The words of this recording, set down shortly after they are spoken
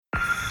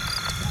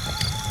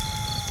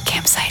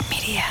Campside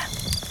Media.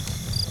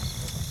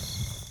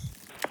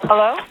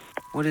 Hello?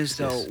 What is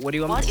this? So, what do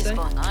you want me to say?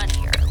 What is going on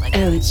here?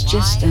 It's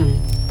just,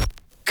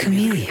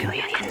 Chameleon.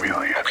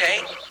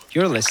 Okay.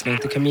 You're listening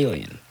to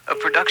Chameleon. A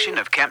production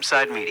of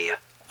Campside Media.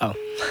 Oh.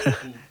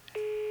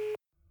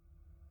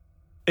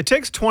 It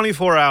takes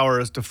 24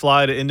 hours to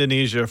fly to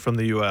Indonesia from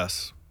the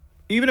US.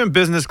 Even in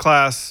business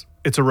class,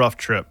 it's a rough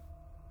trip.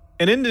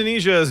 And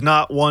Indonesia is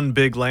not one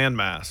big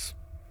landmass.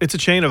 It's a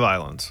chain of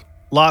islands.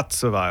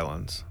 Lots of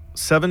islands.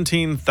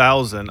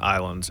 17,000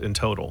 islands in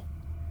total.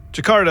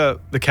 Jakarta,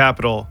 the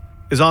capital,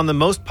 is on the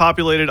most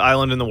populated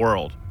island in the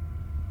world,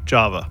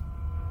 Java.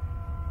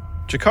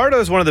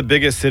 Jakarta is one of the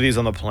biggest cities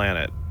on the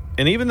planet,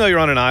 and even though you're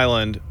on an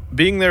island,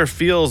 being there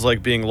feels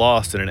like being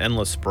lost in an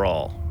endless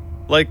sprawl.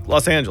 Like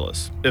Los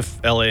Angeles,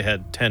 if LA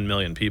had 10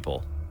 million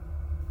people.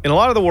 In a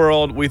lot of the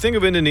world, we think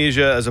of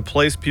Indonesia as a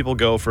place people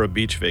go for a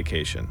beach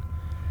vacation.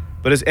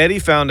 But as Eddie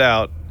found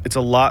out, it's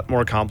a lot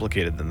more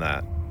complicated than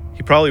that.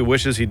 He probably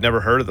wishes he'd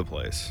never heard of the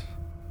place.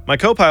 My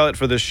co-pilot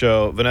for this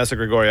show, Vanessa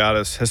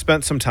Gregoriadis, has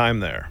spent some time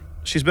there.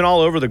 She's been all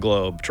over the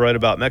globe to write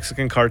about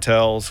Mexican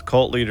cartels,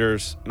 cult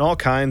leaders, and all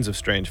kinds of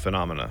strange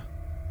phenomena.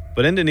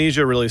 But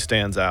Indonesia really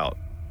stands out.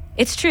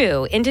 It's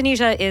true.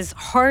 Indonesia is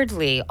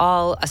hardly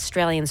all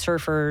Australian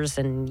surfers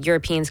and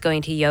Europeans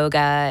going to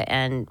yoga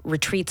and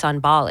retreats on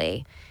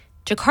Bali.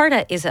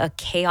 Jakarta is a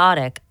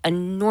chaotic,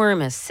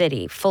 enormous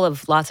city full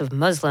of lots of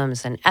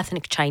Muslims and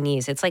ethnic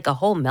Chinese. It's like a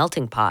whole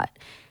melting pot.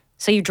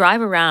 So you drive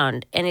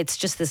around and it's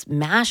just this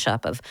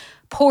mashup of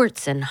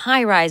ports and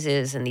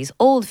high-rises and these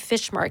old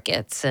fish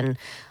markets and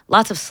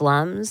lots of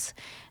slums.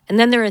 And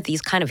then there are these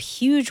kind of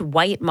huge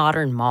white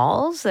modern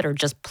malls that are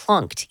just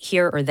plunked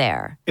here or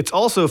there. It's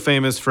also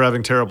famous for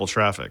having terrible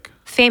traffic.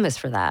 Famous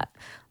for that.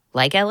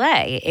 Like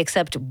LA,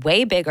 except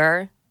way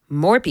bigger,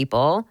 more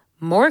people,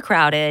 more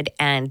crowded,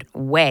 and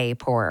way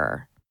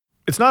poorer.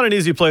 It's not an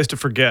easy place to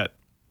forget.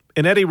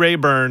 And Eddie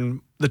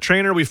Rayburn, the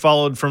trainer we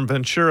followed from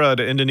Ventura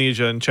to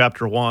Indonesia in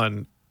Chapter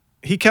 1,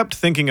 he kept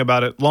thinking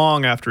about it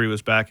long after he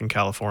was back in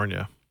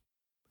California.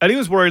 Eddie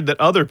was worried that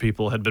other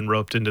people had been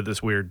roped into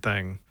this weird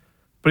thing.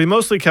 But he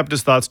mostly kept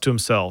his thoughts to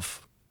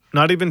himself,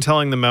 not even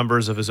telling the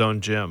members of his own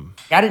gym.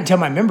 I didn't tell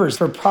my members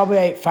for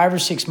probably 5 or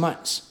 6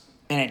 months.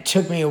 And it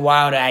took me a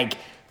while to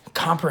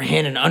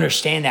comprehend and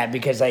understand that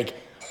because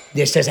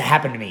this doesn't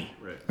happen to me,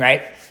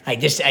 right?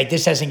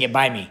 This doesn't get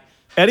by me.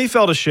 Eddie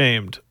felt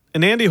ashamed.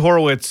 And Andy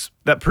Horowitz,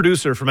 that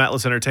producer from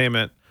Atlas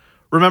Entertainment,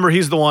 remember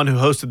he's the one who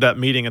hosted that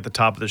meeting at the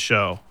top of the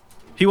show.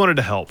 He wanted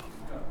to help.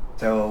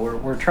 So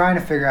we're trying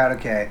to figure out,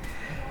 okay,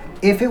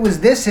 if it was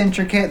this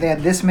intricate, they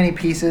had this many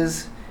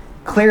pieces,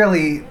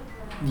 clearly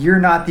you're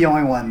not the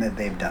only one that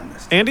they've done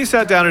this. Andy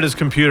sat down at his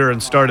computer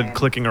and started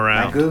clicking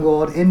around. I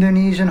Googled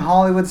Indonesian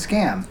Hollywood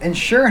scam. And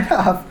sure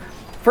enough,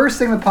 first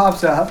thing that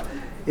pops up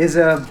is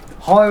a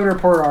Hollywood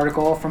Reporter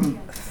article from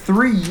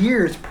 3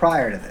 years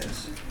prior to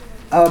this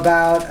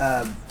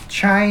about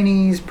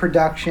Chinese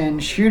production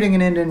shooting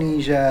in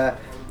Indonesia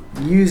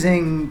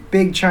using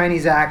big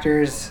Chinese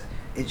actors.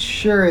 It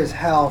sure as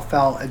hell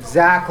felt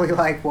exactly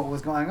like what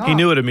was going on. He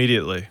knew it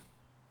immediately.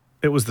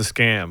 It was the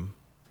scam.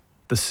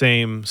 The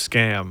same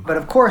scam. But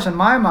of course, in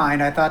my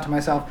mind, I thought to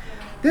myself,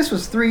 this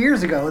was 3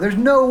 years ago. There's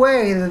no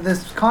way that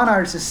this con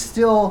artist is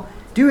still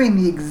doing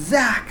the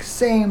exact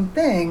same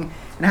thing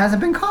and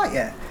hasn't been caught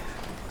yet.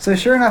 So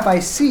sure enough, I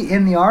see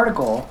in the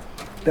article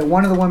that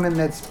one of the women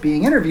that's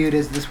being interviewed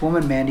is this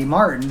woman, Mandy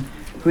Martin,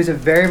 who's a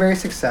very, very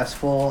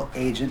successful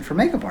agent for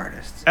makeup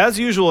artists. As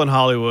usual in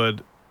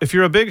Hollywood, if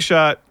you're a big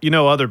shot, you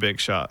know other big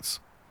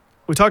shots.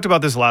 We talked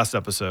about this last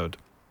episode.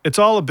 It's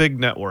all a big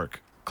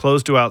network,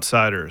 closed to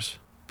outsiders.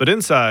 But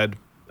inside,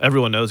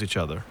 everyone knows each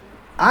other.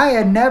 I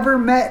had never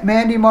met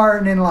Mandy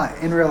Martin in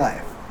real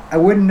life. I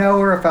wouldn't know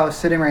her if I was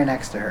sitting right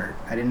next to her.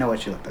 I didn't know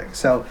what she looked like.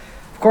 So,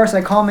 of course,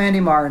 I call Mandy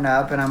Martin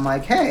up, and I'm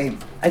like, hey,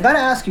 I got to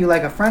ask you,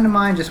 a friend of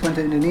mine just went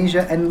to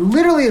Indonesia, and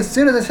literally as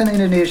soon as I said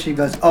Indonesia, she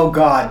goes, oh,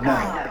 God, no.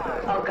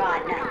 Oh,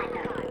 God,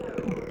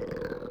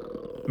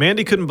 no.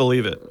 Mandy couldn't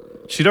believe it.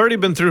 She'd already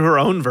been through her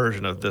own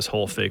version of this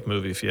whole fake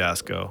movie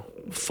fiasco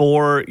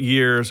 4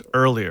 years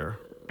earlier.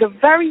 The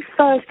very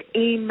first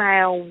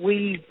email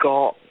we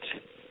got,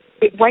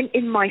 it went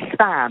in my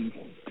spam.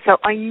 So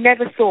I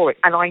never saw it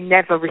and I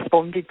never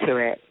responded to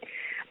it.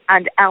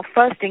 And our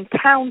first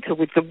encounter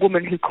with the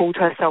woman who called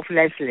herself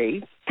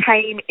Leslie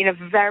came in a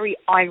very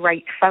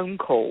irate phone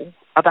call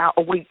about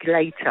a week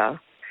later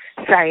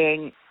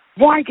saying,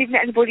 why didn't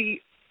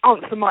anybody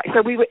answer my...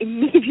 So we were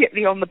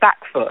immediately on the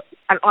back foot.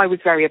 And I was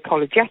very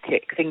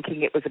apologetic,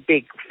 thinking it was a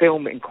big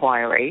film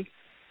inquiry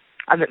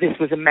and that this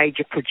was a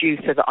major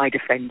producer that I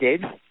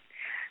defended.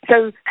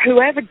 So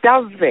whoever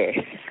does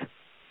this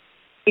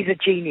is a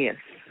genius.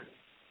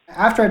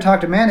 After I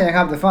talked to Mandy, I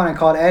got off the phone and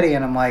called Eddie,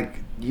 and I'm like,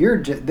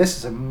 this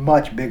is a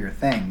much bigger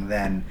thing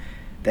than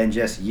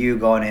just you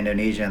going to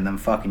Indonesia and them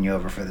fucking you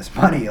over for this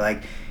money.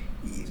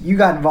 You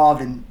got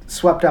involved and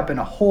swept up in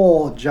a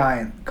whole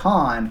giant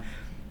con,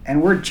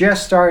 and we're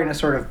just starting to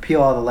sort of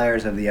peel all the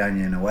layers of the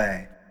onion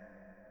away.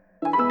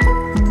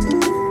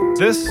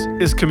 This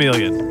is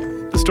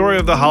Chameleon, the story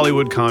of the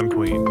Hollywood con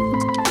queen.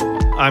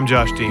 I'm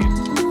Josh Dean.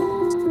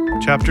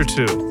 Chapter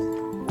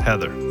 2,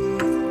 Heather.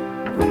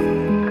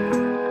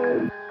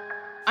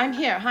 I'm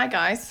here. Hi,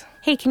 guys.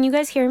 Hey, can you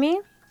guys hear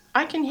me?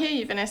 I can hear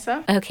you,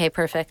 Vanessa. Okay,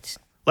 perfect.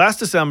 Last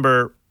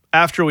December,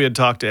 after we had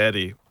talked to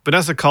Eddie,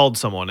 Vanessa called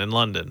someone in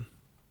London.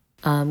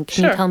 Can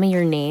Sure. you tell me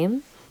your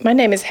name? My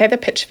name is Heather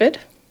Pitchford.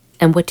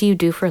 And what do you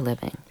do for a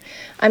living?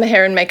 I'm a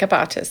hair and makeup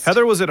artist.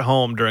 Heather was at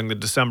home during the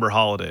December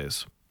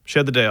holidays. She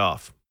had the day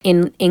off.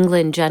 In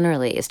England,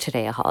 generally, is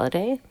today a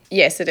holiday?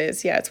 Yes, it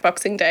is. Yeah, it's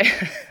Boxing Day.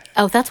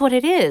 Oh, that's what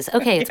it is.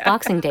 Okay, it's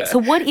Boxing Day. So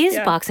what is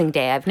Yeah. Boxing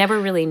Day? I've never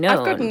really known.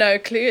 I've got no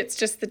clue. It's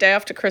just the day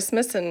after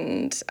Christmas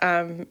and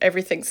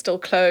everything's still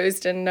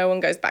closed and no one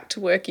goes back to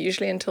work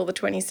usually until the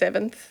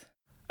 27th.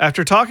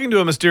 After talking to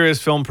a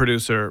mysterious film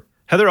producer,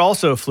 Heather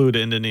also flew to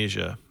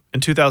Indonesia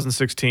in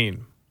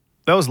 2016.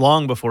 That was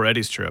long before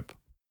Eddie's trip.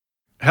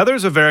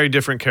 Heather's a very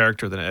different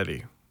character than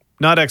Eddie.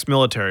 Not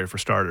ex-military, for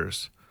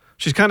starters.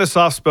 She's kind of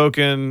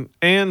soft-spoken,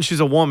 and she's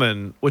a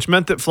woman, which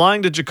meant that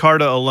flying to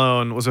Jakarta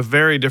alone was a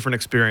very different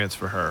experience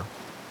for her.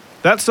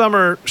 That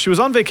summer, she was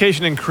on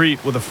vacation in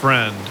Crete with a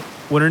friend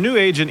when her new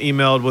agent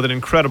emailed with an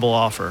incredible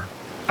offer.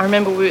 I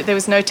remember there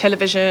was no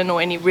television or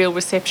any real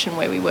reception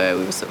where we were.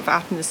 We were sort of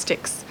out in the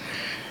sticks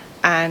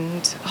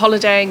and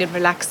holidaying and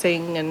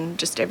relaxing and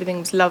just everything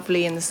was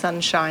lovely and the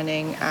sun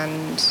shining.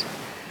 And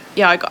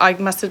yeah, I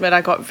must admit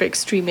I got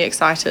extremely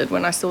excited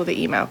when I saw the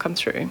email come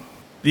through.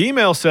 The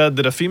email said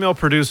that a female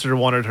producer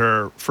wanted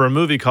her for a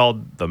movie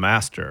called The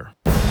Master.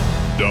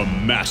 The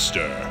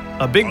Master.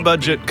 A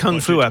big-budget kung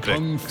fu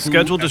epic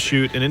scheduled to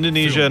shoot in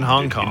Indonesia and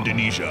Hong Kong.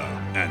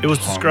 It was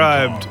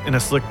described in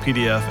a slick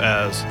PDF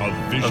as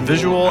a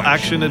visual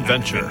action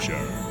adventure.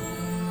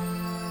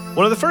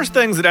 One of the first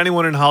things that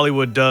anyone in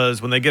Hollywood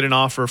does when they get an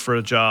offer for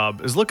a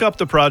job is look up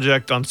the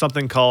project on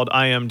something called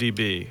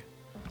IMDb.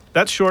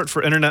 That's short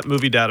for Internet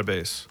Movie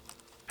Database.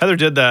 Heather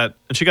did that,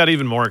 and she got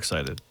even more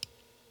excited.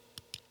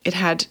 It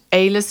had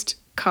A-list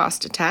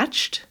cast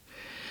attached,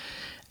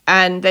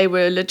 and they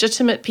were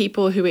legitimate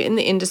people who were in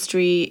the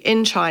industry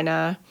in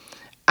China,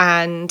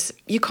 and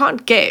you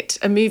can't get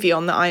a movie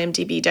on the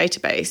IMDb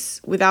database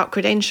without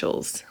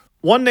credentials.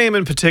 One name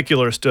in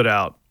particular stood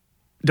out,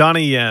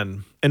 Donnie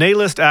Yen, an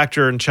A-list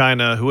actor in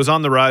China who was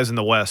on the rise in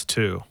the West,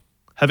 too,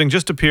 having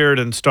just appeared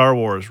in Star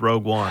Wars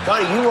Rogue One.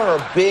 Donnie, you are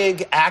a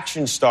big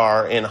action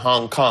star in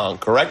Hong Kong,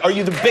 correct? Are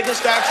you the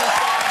biggest action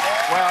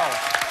star? Well,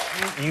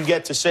 you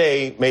get to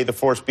say, may the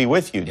force be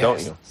with you, don't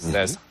you?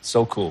 That's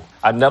so cool.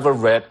 I've never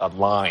read a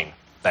line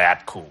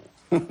that cool.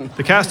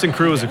 The cast and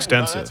crew was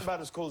extensive.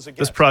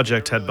 This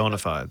project had bona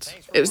fides.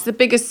 It was the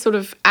biggest sort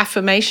of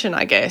affirmation,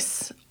 I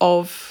guess,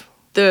 of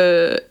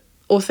the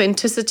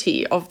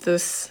authenticity of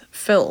this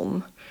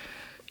film.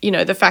 You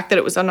know, the fact that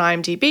it was on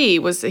IMDb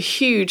was a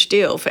huge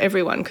deal for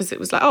everyone because it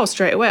was like, oh,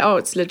 straight away, oh,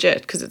 it's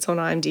legit because it's on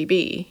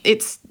IMDb.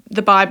 It's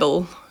the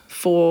Bible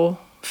for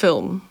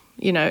film.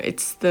 You know,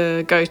 it's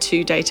the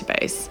go-to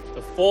database.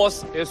 The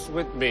Force is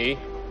with me,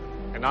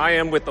 and I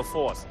am with the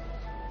Force.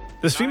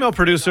 This female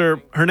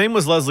producer, her name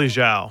was Leslie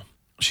Zhao.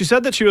 She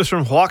said that she was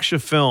from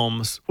Huaxia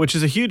Films, which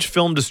is a huge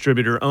film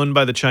distributor owned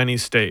by the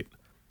Chinese state.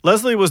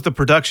 Leslie was the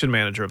production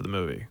manager of the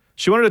movie.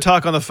 She wanted to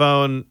talk on the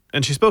phone,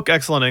 and she spoke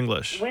excellent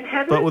English,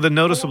 but with a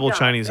noticeable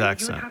Chinese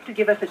accent. You have to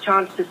give us a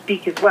chance to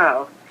speak as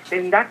well.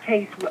 In that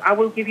case, I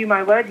will give you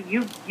my word.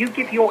 You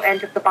give your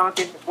end of the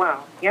bargain as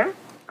well, yeah?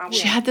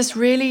 She had this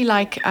really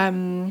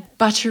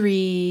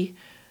buttery,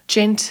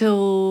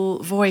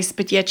 gentle voice,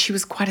 but yet she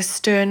was quite a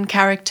stern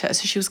character.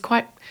 So she was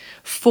quite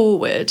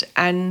forward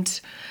and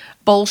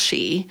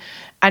bolshy.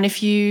 And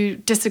if you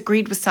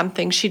disagreed with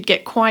something, she'd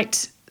get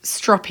quite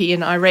stroppy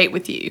and irate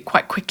with you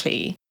quite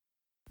quickly.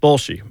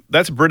 Bolshy.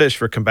 That's British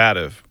for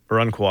combative or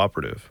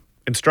uncooperative.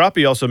 And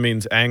stroppy also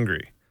means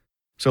angry.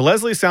 So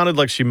Leslie sounded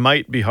like she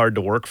might be hard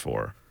to work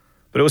for.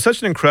 But it was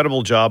such an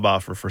incredible job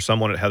offer for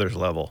someone at Heather's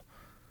level.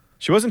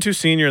 She wasn't too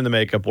senior in the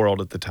makeup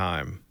world at the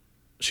time.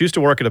 She used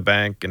to work at a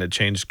bank and had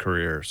changed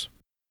careers.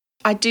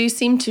 I do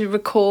seem to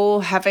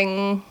recall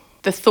having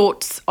the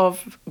thoughts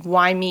of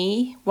why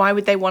me? Why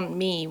would they want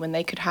me when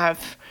they could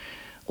have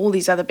all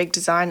these other big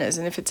designers?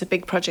 And if it's a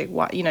big project,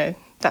 why,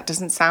 that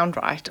doesn't sound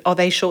right. Are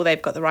they sure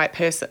they've got the right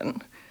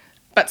person?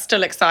 But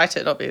still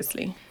excited,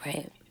 obviously.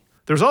 Right.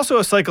 There's also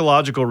a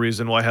psychological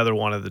reason why Heather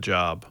wanted the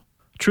job.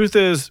 Truth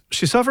is,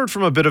 she suffered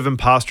from a bit of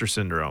imposter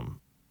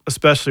syndrome,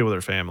 especially with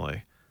her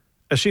family.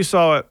 As she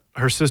saw it,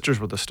 her sisters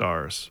were the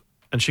stars,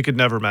 and she could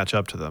never match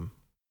up to them.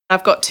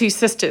 I've got two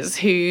sisters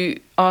who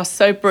are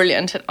so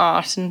brilliant at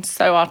art and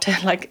so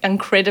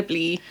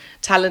incredibly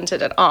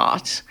talented at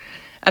art.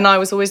 And I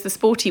was always the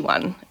sporty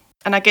one.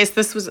 And I guess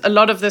a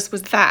lot of this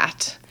was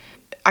that.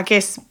 I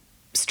guess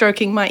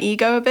stroking my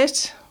ego a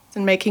bit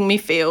and making me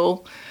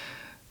feel,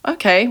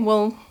 okay,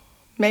 well,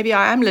 maybe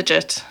I am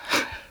legit.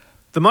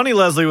 The money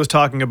Leslie was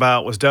talking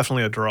about was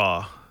definitely a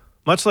draw.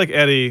 Much like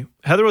Eddie,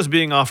 Heather was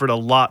being offered a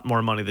lot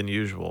more money than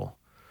usual.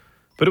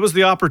 But it was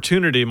the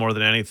opportunity more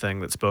than anything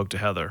that spoke to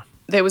Heather.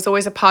 There was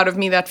always a part of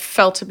me that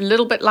felt a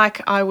little bit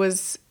like I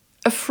was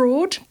a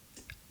fraud.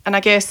 And I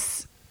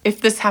guess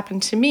if this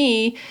happened to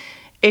me,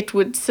 it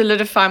would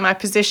solidify my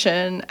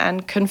position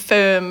and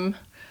confirm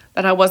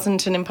that I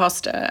wasn't an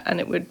imposter, and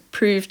it would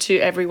prove to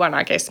everyone,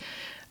 I guess,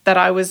 that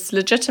I was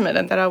legitimate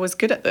and that I was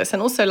good at this.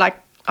 And also, like,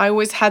 I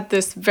always had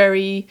this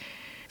very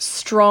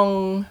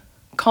strong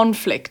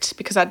conflict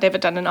because I'd never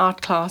done an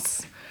art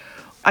class.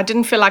 I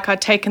didn't feel like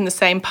I'd taken the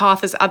same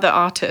path as other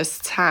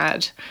artists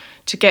had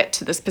to get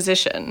to this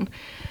position.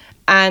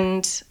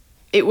 And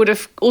it would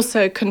have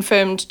also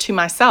confirmed to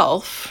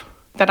myself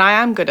that I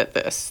am good at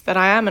this, that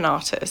I am an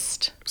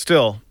artist.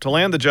 Still, to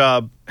land the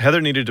job,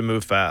 Heather needed to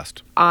move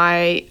fast.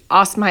 I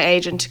asked my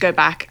agent to go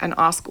back and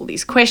ask all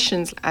these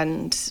questions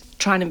and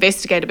try and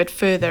investigate a bit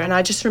further. And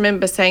I just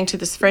remember saying to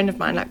this friend of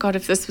mine, like, God,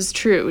 if this was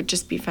true, it would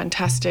just be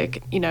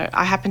fantastic. You know,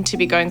 I happened to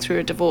be going through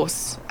a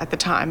divorce at the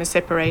time, a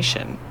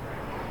separation.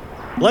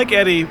 Like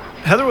Eddie,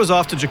 Heather was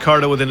off to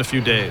Jakarta within a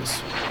few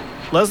days.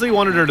 Leslie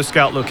wanted her to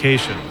scout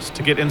locations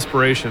to get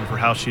inspiration for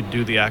how she'd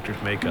do the actor's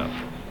makeup.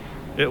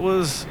 It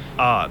was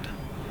odd.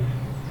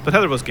 But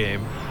Heather was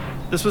game.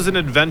 This was an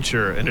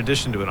adventure in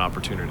addition to an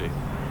opportunity.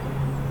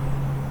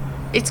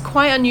 It's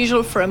quite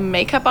unusual for a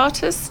makeup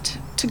artist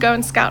to go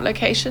and scout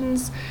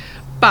locations,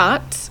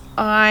 but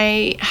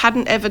I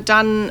hadn't ever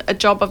done a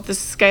job of this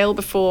scale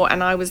before,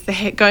 and I was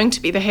going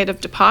to be the head of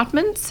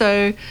department,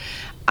 so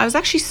I was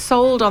actually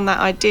sold on that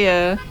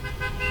idea.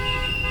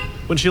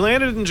 When she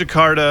landed in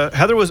Jakarta,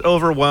 Heather was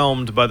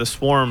overwhelmed by the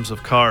swarms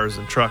of cars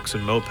and trucks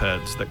and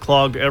mopeds that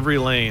clogged every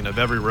lane of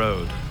every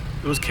road.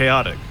 It was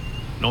chaotic,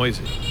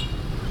 noisy.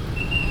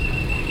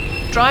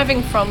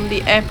 Driving from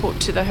the airport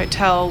to the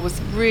hotel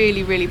was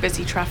really, really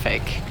busy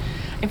traffic.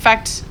 In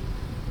fact,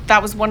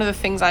 that was one of the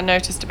things I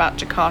noticed about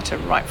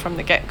Jakarta right from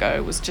the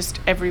get-go, was just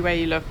everywhere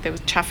you looked, there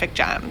was traffic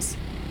jams.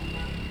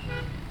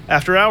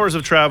 After hours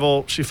of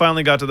travel, she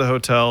finally got to the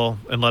hotel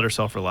and let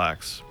herself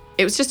relax.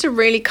 It was just a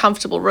really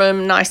comfortable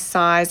room, nice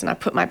size, and I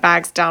put my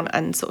bags down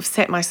and sort of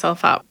set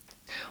myself up.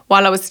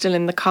 While I was still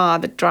in the car,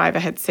 the driver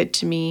had said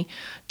to me,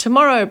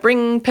 "Tomorrow,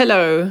 bring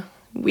pillow.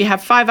 We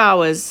have 5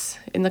 hours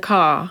in the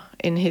car,"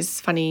 in his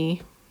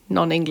funny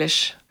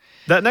non-English.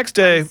 That next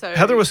day,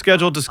 Heather was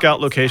scheduled to scout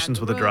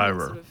locations with a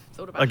driver.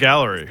 A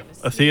gallery,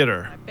 a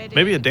theater,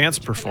 maybe a dance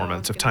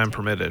performance if time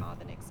permitted.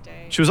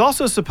 She was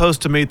also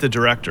supposed to meet the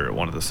director at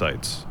one of the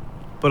sites.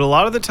 But a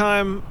lot of the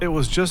time, it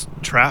was just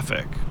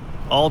traffic,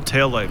 all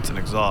taillights and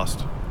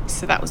exhaust.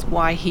 So that was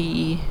why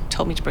he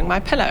told me to bring my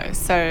pillow.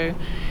 So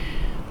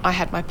I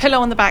had my pillow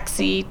on the back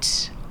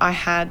seat. I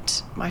had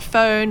my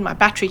phone, my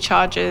battery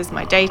chargers,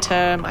 my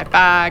data, my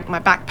bag, my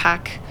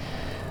backpack.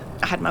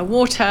 I had my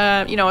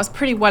water. You know, I was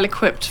pretty well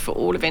equipped for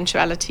all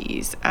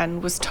eventualities,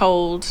 and was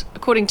told,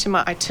 according to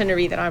my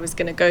itinerary, that I was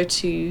going to go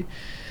to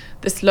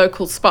this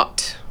local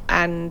spot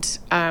and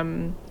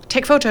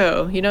take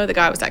photo. You know, the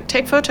guy was like,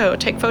 take photo.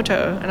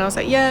 And I was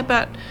like, yeah,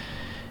 but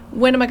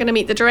when am I going to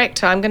meet the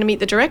director? I'm going to meet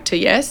the director,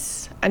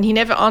 yes. And he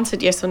never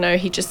answered yes or no.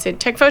 He just said,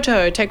 take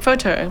photo.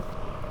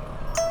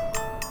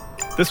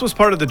 This was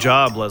part of the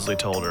job, Leslie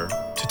told her,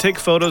 to take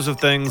photos of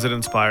things that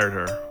inspired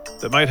her,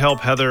 that might help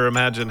Heather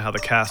imagine how the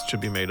cast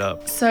should be made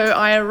up. So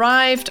I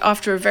arrived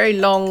after a very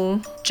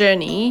long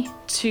journey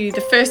to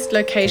the first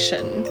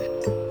location.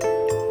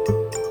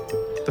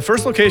 The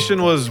first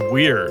location was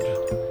weird,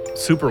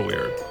 super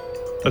weird.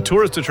 A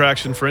tourist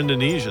attraction for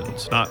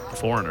Indonesians, not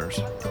foreigners.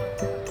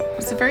 It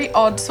was a very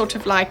odd sort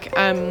of like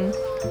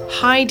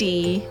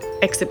Heidi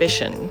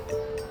exhibition.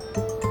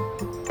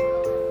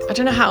 I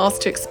don't know how else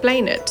to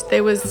explain it.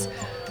 There was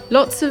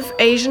lots of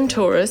Asian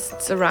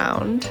tourists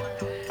around,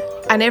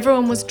 and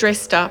everyone was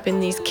dressed up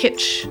in these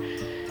kitsch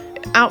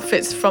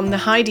outfits from the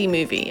Heidi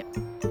movie.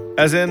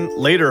 As in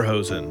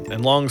lederhosen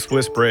and long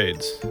Swiss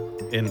braids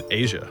in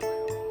Asia.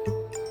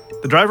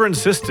 The driver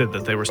insisted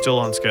that they were still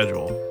on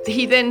schedule.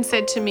 He then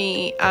said to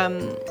me,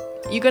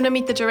 you're going to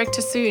meet the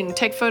director soon.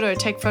 Take photo.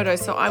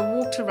 So I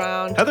walked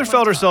around. Heather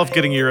felt herself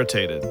getting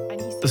irritated.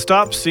 The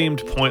stop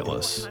seemed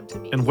pointless.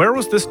 And where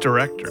was this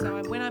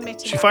director?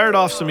 She fired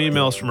off some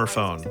emails from her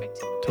phone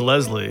to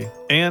Leslie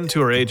and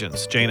to her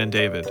agents, Jane and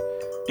David,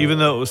 even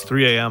though it was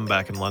 3 a.m.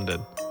 back in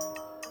London.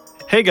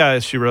 Hey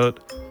guys, she wrote,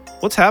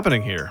 what's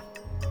happening here?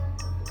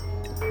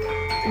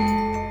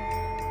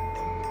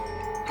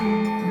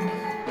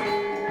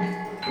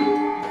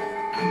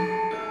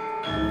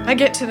 I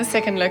get to the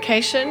second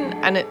location,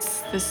 and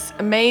it's this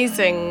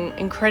amazing,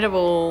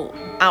 incredible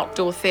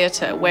outdoor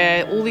theatre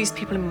where all these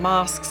people in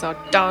masks are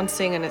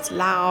dancing, and it's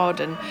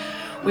loud, and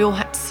we all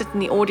had to sit in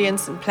the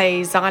audience and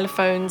play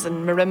xylophones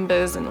and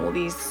marimbas and all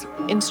these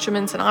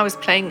instruments, and I was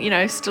playing, you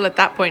know, still at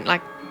that point,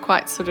 like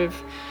quite sort of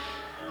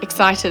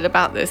excited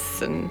about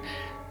this and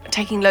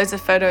taking loads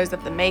of photos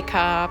of the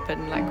makeup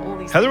and like all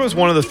these. Heather was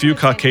one of the few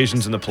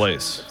Caucasians in the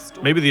place,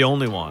 maybe the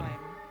only one,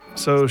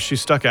 so she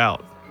stuck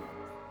out.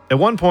 At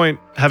one point,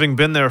 having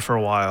been there for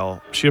a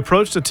while, she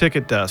approached a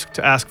ticket desk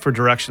to ask for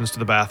directions to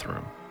the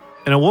bathroom.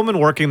 And a woman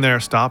working there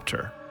stopped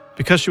her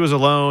because she was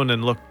alone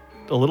and looked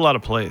a little out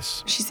of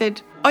place. She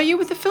said, "Are you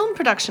with the film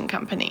production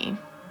company?"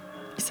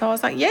 So I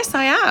was like, "Yes,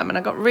 I am." And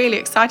I got really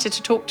excited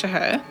to talk to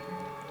her.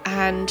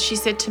 And she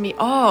said to me,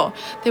 "Oh,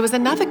 there was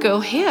another girl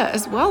here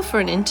as well for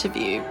an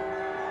interview."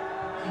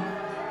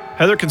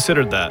 Heather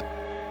considered that.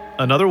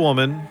 Another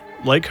woman,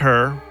 like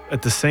her,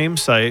 at the same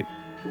site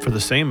for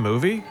the same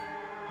movie?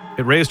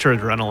 It raised her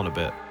adrenaline a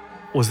bit.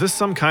 Was this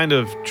some kind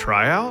of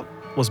tryout?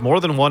 Was more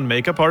than one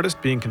makeup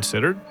artist being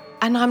considered?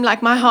 And I'm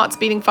like, my heart's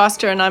beating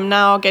faster and I'm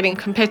now getting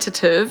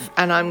competitive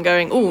and I'm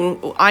going,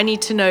 oh, I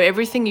need to know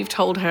everything you've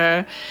told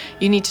her.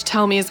 You need to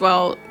tell me as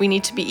well. We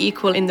need to be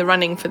equal in the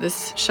running for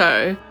this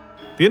show.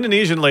 The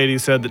Indonesian lady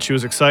said that she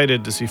was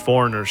excited to see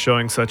foreigners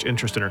showing such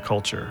interest in her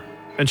culture.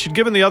 And she'd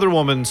given the other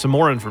woman some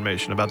more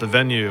information about the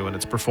venue and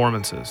its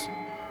performances.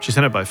 She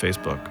sent it by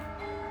Facebook.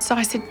 So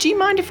I said, do you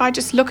mind if I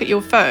just look at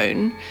your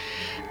phone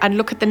and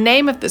look at the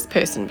name of this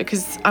person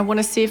because I want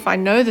to see if I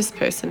know this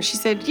person? She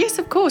said, yes,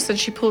 of course. And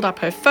she pulled up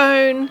her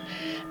phone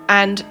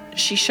and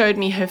she showed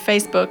me her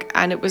Facebook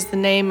and it was the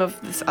name of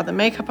this other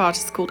makeup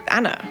artist called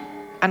Anna.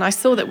 And I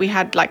saw that we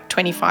had like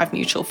 25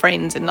 mutual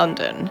friends in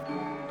London.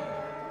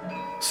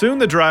 Soon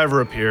the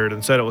driver appeared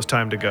and said it was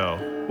time to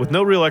go, with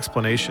no real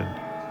explanation.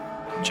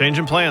 Change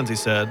in plans, he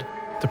said.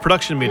 The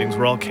production meetings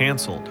were all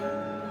canceled.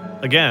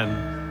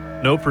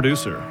 Again, no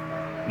producer,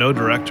 no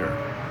director.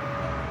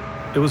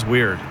 It was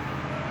weird.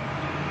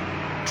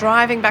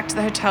 Driving back to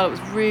the hotel, it was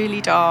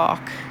really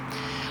dark.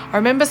 I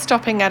remember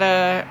stopping at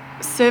a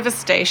service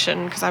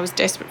station because I was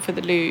desperate for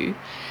the loo.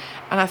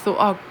 And I thought,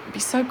 oh, it'd be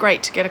so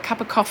great to get a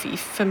cup of coffee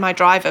for my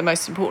driver,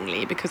 most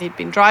importantly, because he'd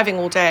been driving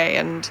all day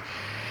and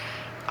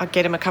I'd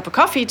get him a cup of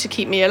coffee to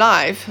keep me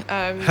alive.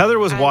 Heather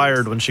was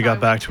wired when she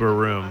got back to her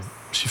room.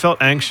 She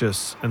felt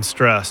anxious and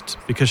stressed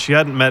because she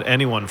hadn't met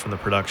anyone from the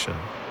production,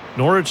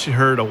 nor had she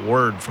heard a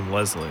word from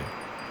Leslie.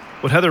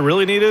 What Heather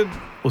really needed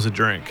was a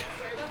drink.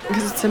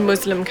 Because it's a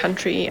Muslim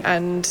country,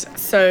 and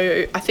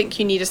so I think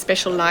you need a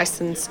special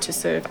license to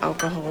serve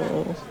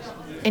alcohol.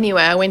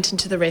 Anyway, I went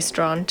into the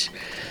restaurant,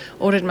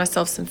 ordered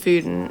myself some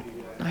food, and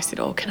I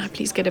said, oh, can I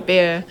please get a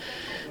beer?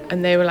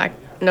 And they were like,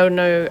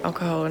 no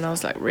alcohol. And I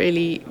was like,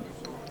 really?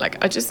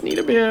 Like, I just need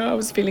a beer. I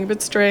was feeling a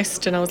bit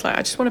stressed, and I was like,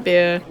 I just want a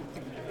beer.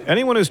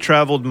 Anyone who's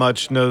traveled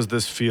much knows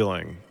this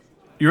feeling.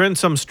 You're in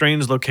some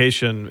strange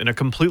location in a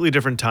completely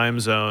different time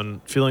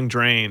zone, feeling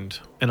drained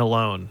and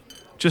alone,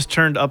 just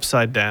turned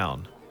upside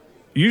down.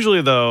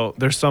 Usually, though,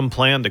 there's some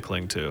plan to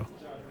cling to.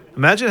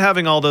 Imagine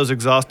having all those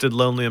exhausted,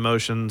 lonely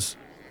emotions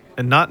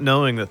and not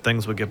knowing that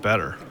things would get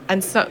better.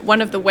 And so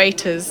one of the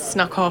waiters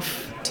snuck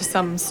off to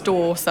some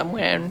store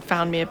somewhere and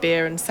found me a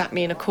beer and sat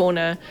me in a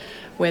corner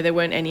where there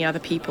weren't any other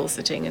people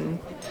sitting. And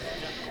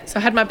so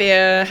I had my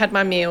beer, had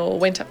my meal,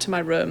 went up to my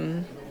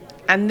room,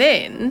 and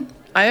then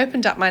I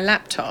opened up my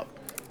laptop.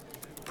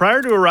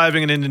 Prior to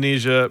arriving in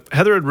Indonesia,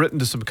 Heather had written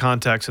to some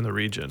contacts in the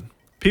region,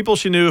 people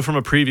she knew from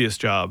a previous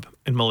job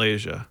in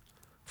Malaysia.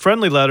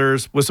 Friendly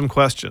letters with some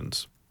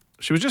questions.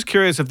 She was just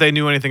curious if they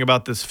knew anything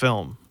about this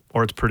film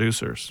or its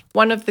producers.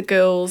 One of the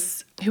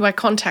girls who I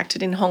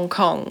contacted in Hong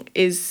Kong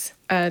is,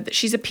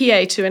 she's a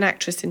PA to an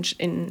actress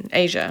in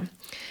Asia.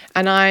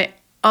 And I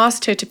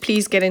asked her to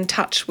please get in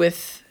touch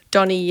with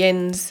Donnie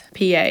Yen's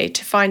PA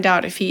to find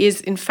out if he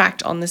is in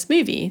fact on this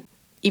movie.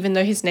 Even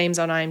though his name's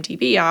on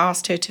IMDb, I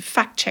asked her to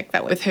fact check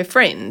that with her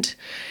friend.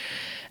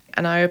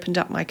 And I opened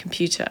up my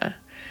computer.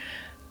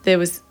 There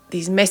was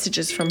these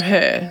messages from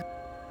her.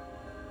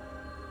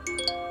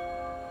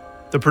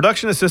 The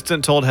production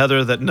assistant told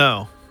Heather that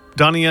no,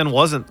 Donnie Yen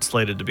wasn't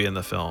slated to be in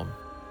the film.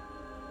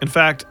 In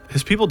fact,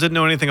 his people didn't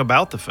know anything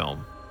about the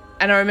film.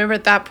 And I remember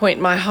at that point,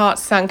 my heart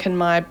sunk and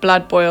my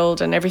blood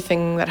boiled and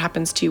everything that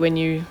happens to you when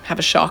you have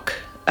a shock.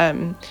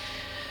 And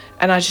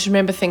I just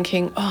remember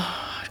thinking,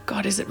 oh,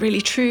 God, is it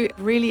really true?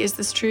 Really, is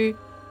this true?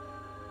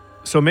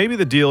 So maybe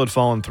the deal had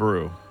fallen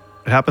through.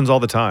 It happens all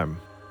the time,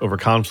 over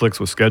conflicts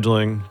with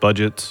scheduling,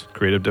 budgets,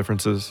 creative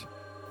differences.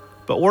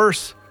 But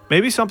worse,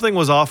 maybe something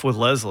was off with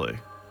Leslie.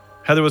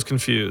 Heather was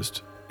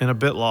confused and a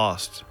bit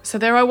lost. So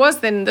there I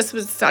was then.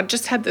 I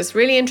just had this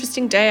really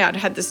interesting day. I'd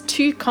had this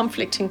two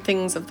conflicting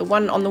things of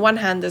on the one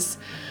hand, this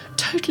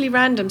totally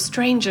random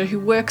stranger who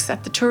works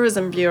at the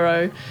tourism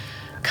bureau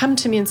come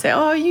to me and say,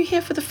 oh, are you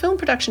here for the film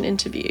production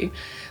interview?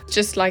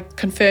 Just like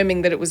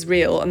confirming that it was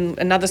real, and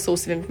another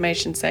source of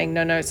information saying,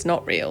 no, it's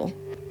not real.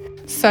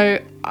 So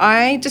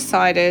I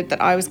decided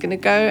that I was going to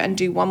go and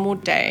do one more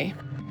day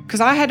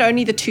because I had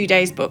only the 2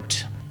 days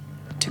booked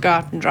to go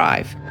out and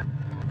drive.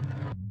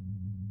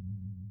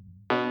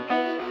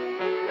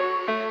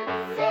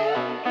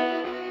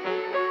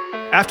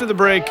 After the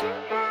break,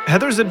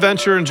 Heather's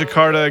adventure in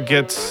Jakarta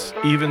gets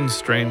even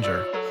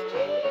stranger.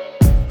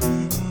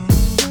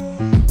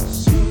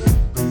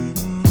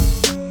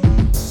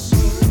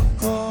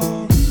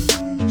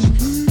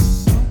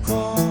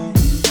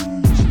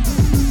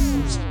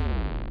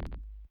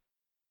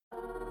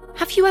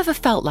 Have you ever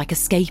felt like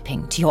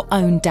escaping to your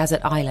own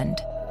desert island?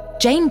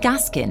 Jane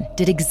Gaskin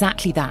did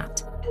exactly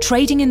that,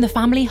 trading in the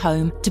family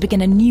home to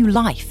begin a new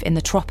life in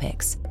the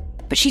tropics.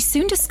 But she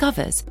soon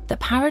discovers that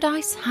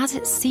paradise has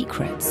its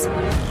secrets.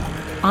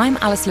 I'm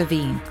Alice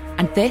Levine,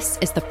 and this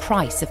is The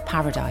Price of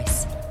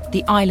Paradise,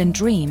 the island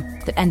dream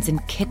that ends in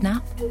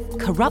kidnap,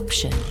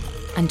 corruption,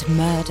 and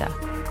murder.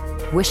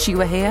 Wish you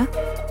were here?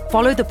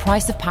 Follow The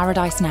Price of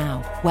Paradise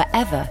now,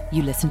 wherever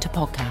you listen to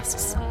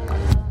podcasts.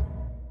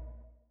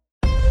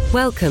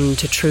 Welcome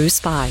to True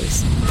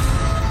Spies,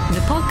 the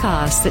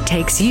podcast that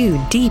takes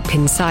you deep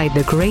inside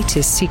the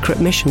greatest secret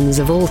missions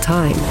of all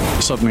time.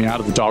 Suddenly, out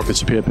of the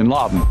darkness appeared Bin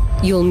Laden.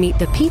 You'll meet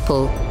the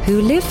people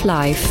who live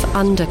life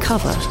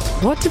undercover.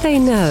 What do they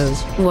know?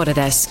 What are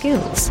their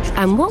skills?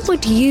 And what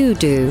would you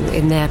do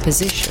in their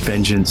position?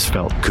 Vengeance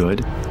felt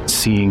good.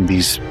 Seeing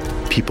these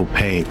people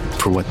pay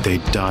for what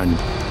they'd done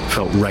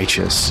felt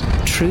righteous.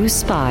 True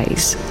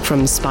Spies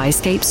from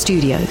Spyscape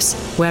Studios,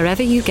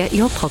 wherever you get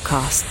your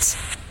podcasts.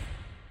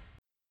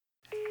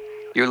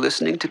 You're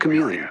listening to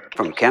Chameleon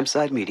from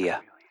Campside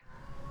Media.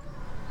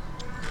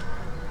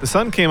 The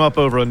sun came up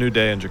over a new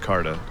day in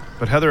Jakarta,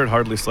 but Heather had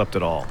hardly slept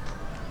at all.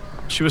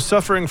 She was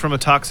suffering from a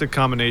toxic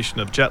combination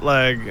of jet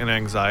lag and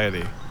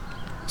anxiety.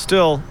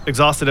 Still,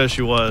 exhausted as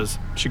she was,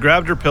 she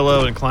grabbed her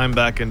pillow and climbed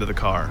back into the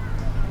car.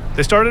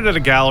 They started at a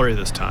gallery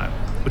this time,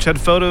 which had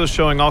photos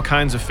showing all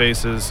kinds of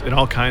faces in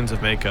all kinds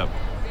of makeup.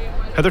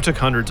 Heather took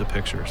hundreds of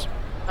pictures.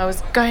 I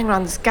was going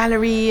around this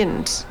gallery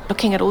and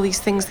looking at all these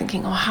things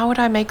thinking, how would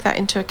I make that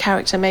into a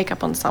character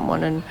makeup on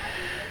someone? And,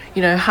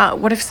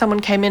 what if someone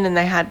came in and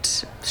they had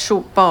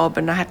short bob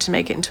and I had to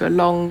make it into a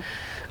long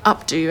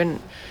updo? And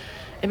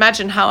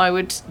imagine how I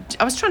was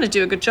trying to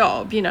do a good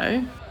job,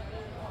 The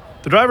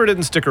driver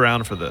didn't stick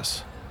around for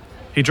this.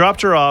 He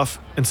dropped her off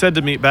and said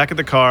to meet back at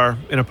the car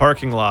in a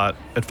parking lot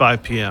at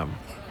 5 p.m.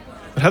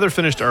 But Heather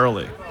finished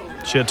early.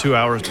 She had 2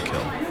 hours to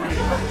kill.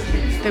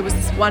 There was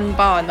this one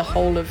bar in the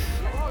whole of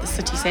the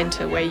city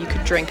centre where you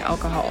could drink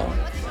alcohol.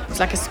 It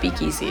was like a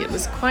speakeasy. It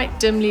was quite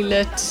dimly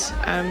lit,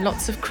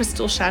 lots of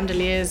crystal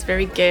chandeliers,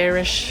 very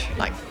garish,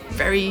 like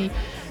very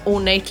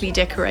ornately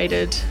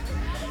decorated.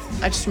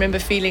 I just remember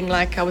feeling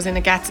like I was in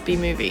a Gatsby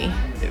movie.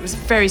 It was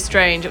very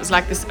strange. It was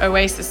like this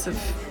oasis of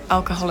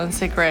alcohol and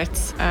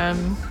cigarettes.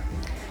 And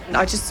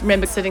I just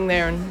remember sitting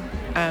there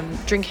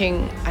and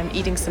drinking and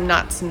eating some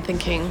nuts and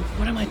thinking,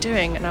 what am I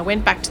doing? And I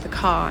went back to the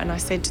car and I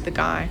said to the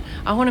guy,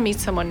 I want to meet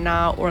someone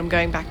now or I'm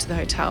going back to the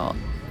hotel.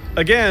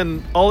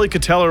 Again, all he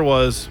could tell her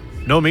was,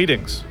 no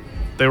meetings.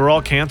 They were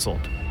all canceled.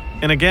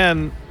 And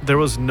again, there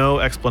was no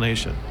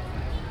explanation.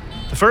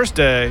 The first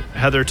day,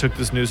 Heather took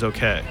this news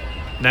okay.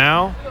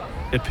 Now,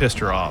 it pissed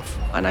her off.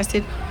 And I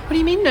said, what do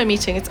you mean no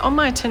meeting? It's on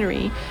my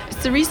itinerary.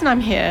 It's the reason I'm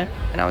here.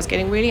 And I was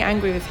getting really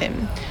angry with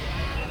him.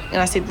 And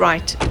I said,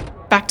 right,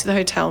 back to the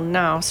hotel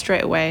now,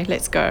 straight away,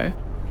 let's go.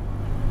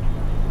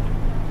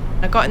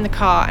 I got in the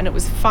car and it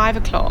was 5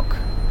 o'clock.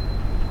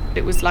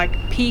 It was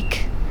like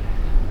peak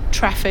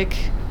traffic,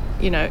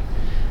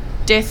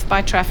 death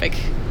by traffic.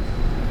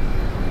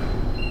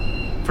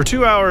 For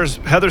 2 hours,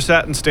 Heather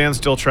sat in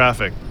standstill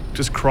traffic,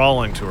 just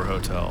crawling to her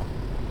hotel.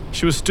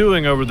 She was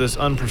stewing over this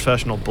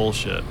unprofessional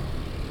bullshit.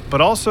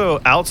 But also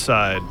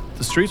outside,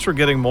 the streets were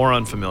getting more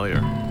unfamiliar.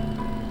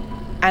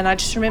 And I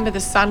just remember the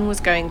sun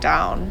was going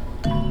down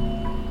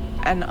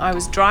and I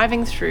was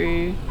driving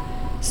through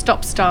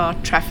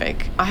stop-start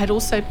traffic. I had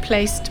also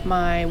placed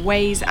my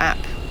Waze app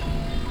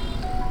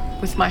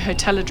with my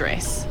hotel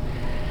address.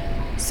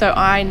 So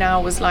I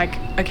now was like,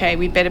 okay,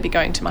 we better be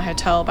going to my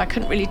hotel. But I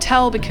couldn't really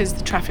tell because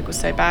the traffic was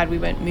so bad, we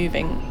weren't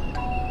moving.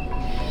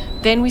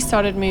 Then we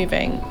started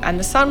moving and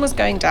the sun was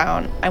going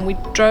down and we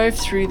drove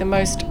through the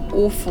most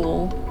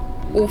awful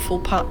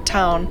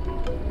town.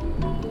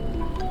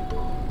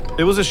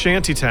 It was a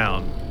shanty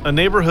town, a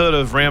neighborhood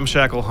of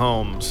ramshackle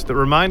homes that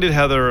reminded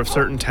Heather of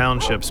certain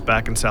townships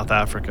back in South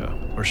Africa,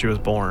 where she was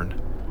born.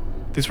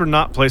 These were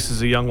not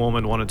places a young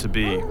woman wanted to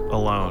be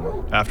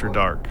alone after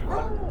dark.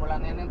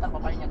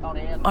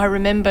 I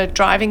remember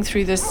driving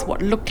through this,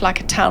 what looked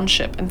like a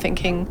township, and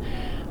thinking,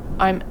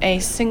 I'm a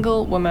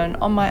single woman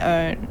on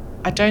my own.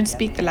 I don't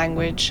speak the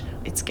language.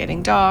 It's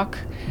getting dark.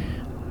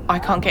 I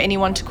can't get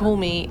anyone to call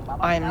me.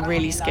 I'm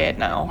really scared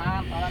now.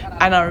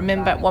 And I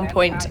remember at one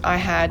point I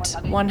had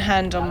one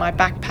hand on my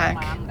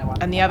backpack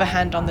and the other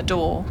hand on the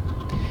door.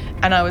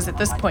 And I was at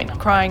this point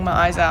crying my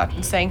eyes out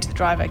and saying to the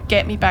driver,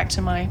 get me back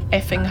to my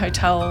effing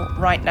hotel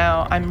right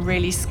now. I'm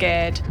really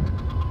scared.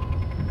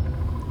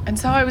 And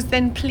so I was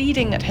then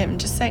pleading at him,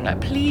 just saying, like,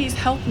 please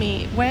help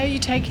me. Where are you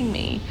taking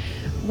me?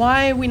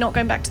 Why are we not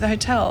going back to the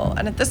hotel?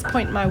 And at this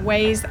point, my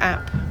Waze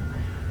app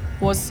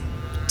was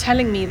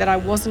telling me that I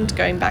wasn't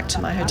going back to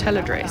my hotel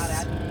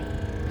address.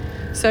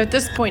 So at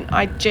this point,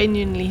 I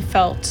genuinely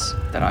felt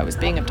that I was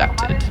being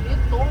abducted.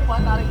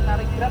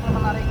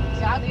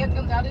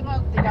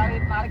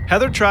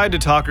 Heather tried to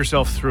talk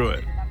herself through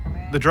it.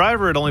 The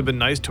driver had only been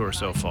nice to her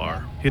so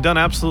far. He'd done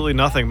absolutely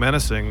nothing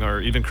menacing or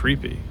even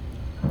creepy.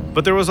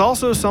 But there was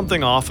also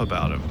something off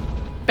about him.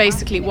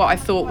 Basically, what I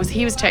thought was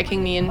he was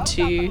taking me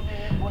into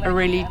a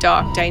really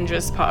dark,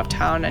 dangerous part of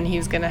town, and he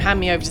was going to hand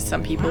me over to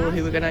some people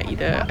who were going to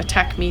either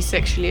attack me,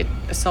 sexually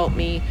assault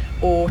me,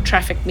 or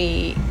traffic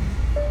me.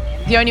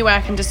 The only way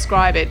I can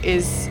describe it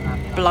is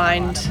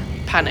blind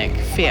panic,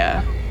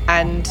 fear,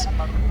 and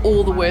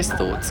all the worst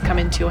thoughts come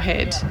into your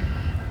head.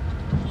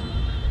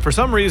 For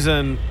some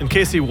reason, in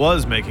case he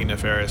was making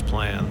nefarious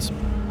plans,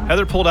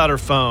 Heather pulled out her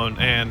phone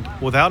and,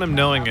 without him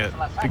knowing it,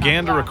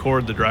 began to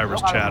record the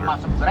driver's chatter.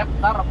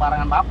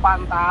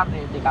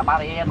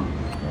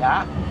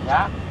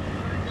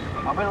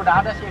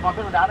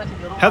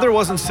 Heather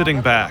wasn't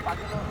sitting back.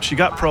 She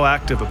got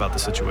proactive about the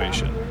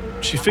situation.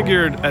 She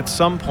figured at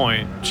some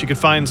point she could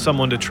find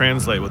someone to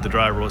translate what the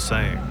driver was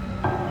saying.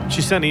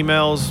 She sent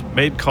emails,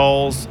 made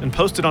calls, and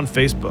posted on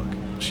Facebook.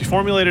 She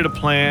formulated a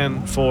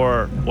plan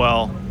for,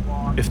 well,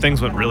 if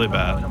things went really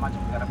bad.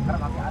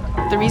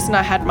 The reason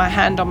I had my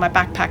hand on my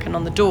backpack and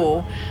on the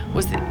door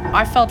was that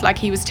I felt like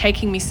he was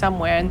taking me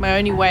somewhere, and my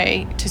only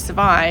way to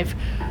survive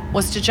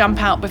was to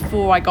jump out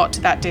before I got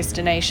to that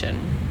destination.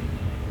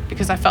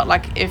 Because I felt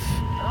like if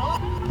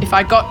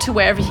I got to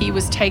wherever he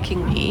was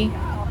taking me,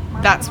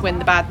 that's when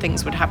the bad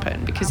things would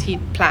happen, because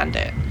he'd planned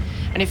it.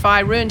 And if I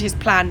ruined his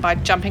plan by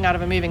jumping out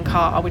of a moving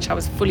car, which I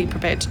was fully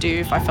prepared to do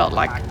if I felt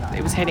like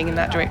it was heading in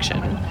that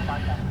direction,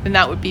 then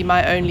that would be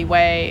my only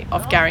way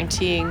of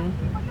guaranteeing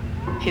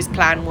his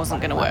plan wasn't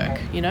going to work,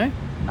 you know?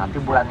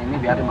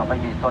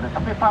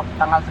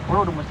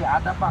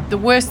 The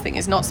worst thing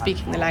is not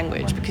speaking the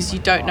language, because you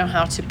don't know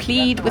how to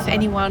plead with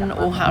anyone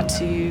or how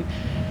to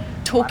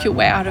talk your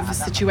way out of a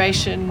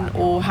situation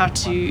or how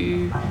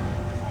to,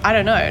 I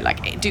don't know,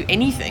 like do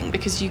anything,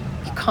 because you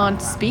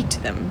can't speak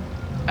to them.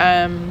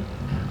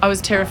 I was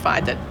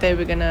terrified that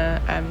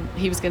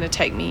he was gonna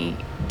take me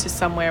to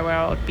somewhere where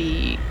I would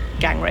be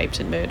gang raped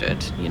and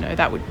murdered. You know,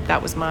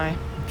 that was my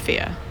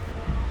fear.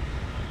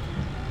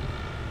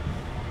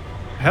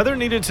 Heather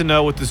needed to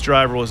know what this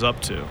driver was up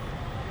to.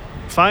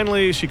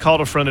 Finally, she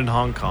called a friend in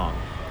Hong Kong,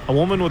 a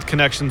woman with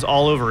connections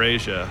all over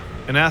Asia,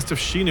 and asked if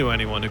she knew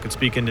anyone who could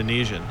speak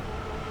Indonesian.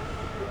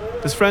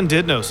 This friend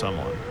did know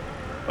someone,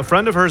 a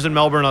friend of hers in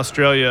Melbourne,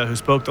 Australia, who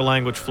spoke the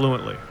language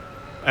fluently,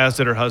 as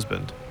did her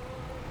husband.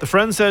 The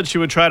friend said she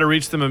would try to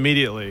reach them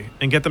immediately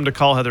and get them to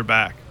call Heather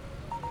back.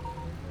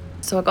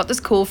 So I got this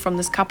call from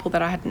this couple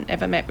that I hadn't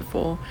ever met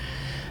before,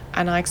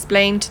 and I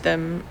explained to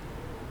them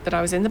that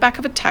I was in the back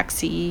of a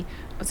taxi,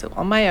 I was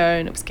on my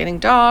own, it was getting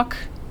dark,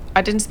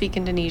 I didn't speak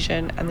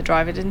Indonesian, and the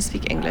driver didn't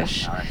speak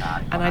English,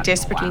 and I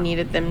desperately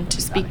needed them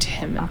to speak to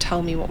him and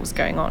tell me what was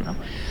going on.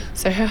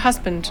 So her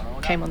husband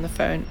came on the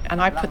phone,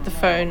 and I put the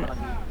phone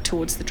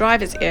towards the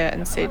driver's ear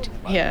and said,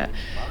 "Here,"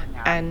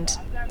 and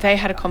they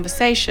had a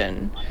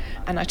conversation.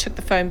 And I took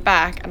the phone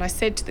back and I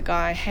said to the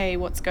guy, "Hey,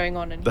 what's going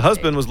on?" And the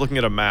husband was looking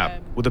at a map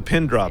with a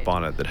pin drop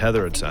on it that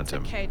Heather had sent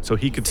him, so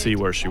he could see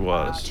where she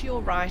was. To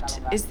your right,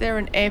 is there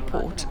an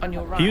airport on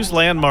your right? He used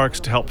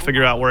landmarks to help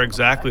figure out where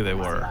exactly they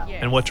were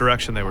and what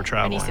direction they were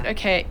traveling. And he said,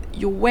 "Okay,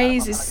 your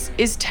Waze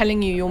is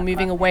telling you you're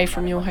moving away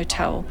from your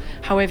hotel.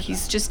 However,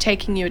 he's just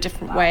taking you a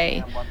different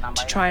way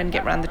to try and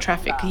get around the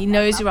traffic. He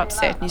knows you're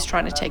upset and he's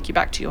trying to take you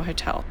back to your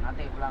hotel."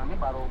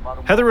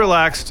 Heather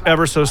relaxed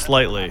ever so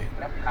slightly,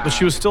 but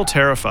she was still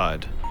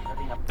terrified.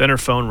 Then her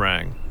phone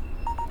rang.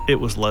 It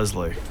was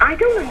Leslie. I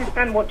don't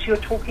understand what you're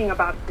talking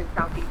about in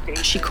Southeast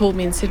Asia. She called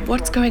me and said,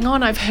 "What's going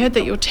on? I've heard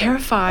that you're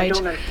terrified.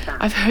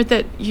 I've heard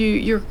that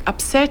you're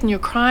upset and you're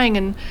crying,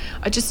 and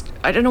I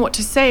don't know what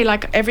to say."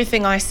 Like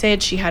everything I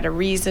said, she had a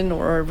reason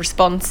or a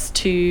response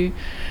to.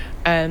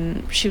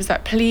 She was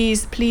like,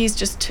 please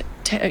just,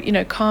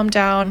 calm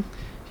down.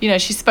 You know,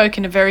 she spoke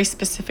in a very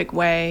specific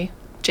way,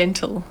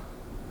 gentle,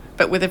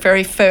 but with a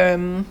very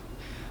firm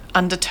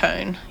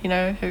undertone. You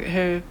know,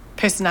 her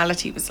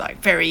personality was like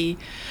very,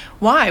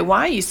 why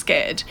are you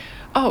scared?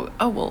 Oh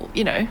well,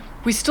 you know,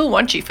 we still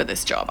want you for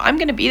this job. I'm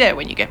going to be there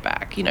when you get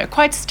back. You know,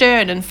 quite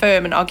stern and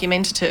firm and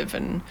argumentative,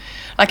 and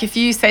like if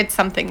you said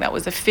something that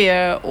was a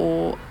fear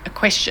or a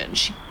question,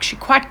 she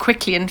quite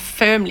quickly and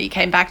firmly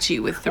came back to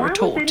you with the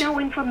retort. Why was there no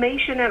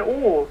information at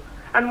all?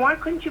 And why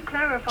couldn't you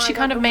clarify? She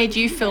kind of made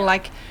you feel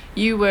like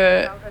you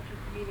were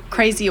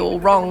crazy or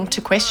wrong to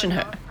question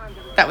her.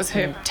 That was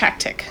her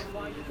tactic.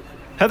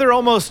 Heather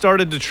almost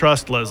started to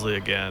trust Leslie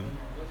again,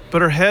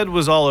 but her head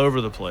was all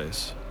over the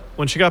place.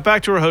 When she got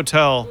back to her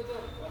hotel,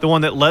 the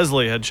one that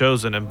Leslie had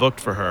chosen and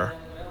booked for her,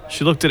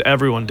 she looked at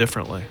everyone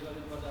differently.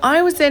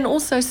 I was then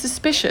also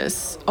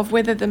suspicious of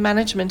whether the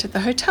management at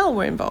the hotel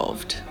were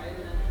involved.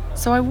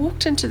 So I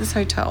walked into this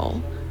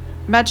hotel,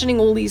 imagining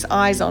all these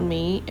eyes on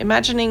me,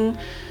 imagining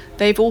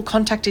they've all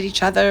contacted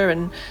each other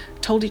and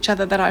told each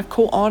other that I've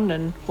caught on,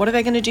 and what are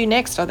they going to do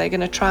next? Are they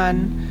going to try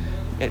and,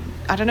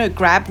 I don't know,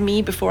 grab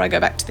me before I go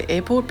back to the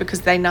airport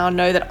because they now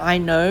know that I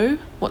know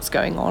what's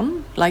going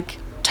on? Like,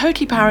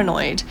 totally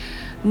paranoid.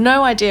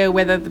 No idea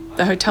whether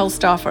the hotel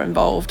staff are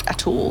involved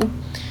at all.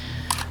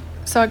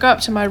 So I go up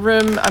to my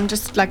room. I'm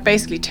just like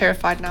basically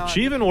terrified now.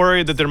 She even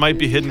worried that there might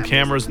be hidden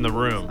cameras in the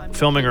room,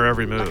 filming her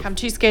every move. Like, I'm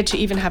too scared to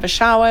even have a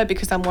shower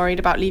because I'm worried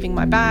about leaving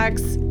my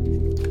bags.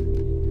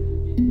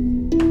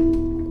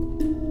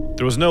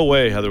 There was no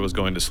way Heather was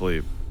going to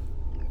sleep.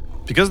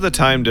 Because of the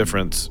time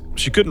difference,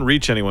 she couldn't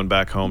reach anyone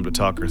back home to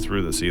talk her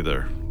through this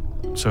either.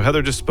 So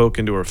Heather just spoke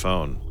into her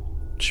phone.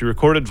 She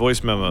recorded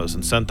voice memos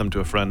and sent them to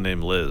a friend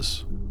named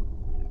Liz.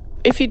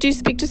 If you do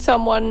speak to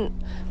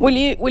someone, will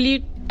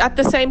you at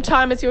the same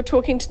time as you're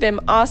talking to them,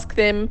 ask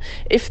them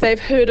if they've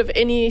heard of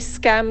any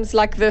scams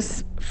like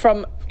this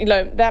from,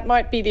 that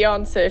might be the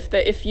answer.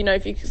 If you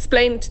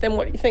explain to them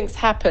what you think's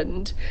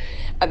happened,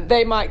 and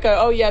they might go,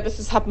 "Oh yeah, this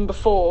has happened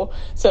before,"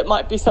 so it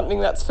might be something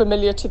that's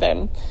familiar to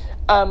them.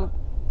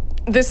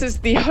 This is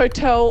the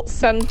Hotel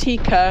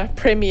Santika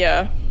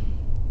Premier.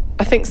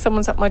 I think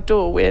someone's at my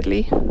door,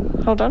 weirdly.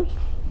 Hold on.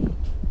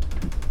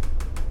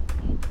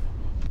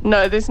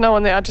 No, there's no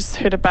one there. I just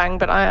heard a bang,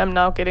 but I am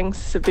now getting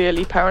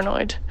severely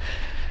paranoid.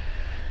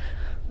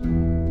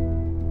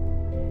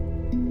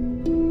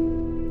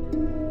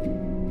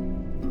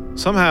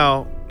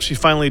 Somehow, she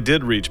finally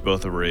did reach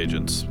both of her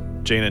agents,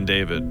 Jane and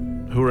David,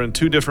 who were in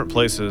two different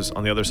places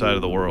on the other side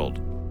of the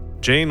world.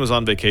 Jane was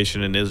on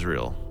vacation in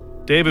Israel.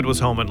 David was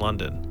home in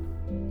London.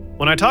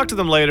 When I talked to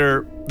them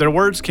later, their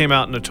words came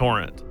out in a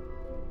torrent.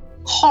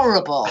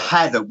 Horrible.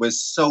 Heather was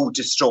so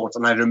distraught,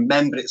 and I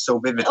remember it so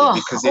vividly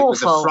because it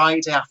was a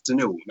Friday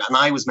afternoon, and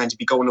I was meant to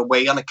be going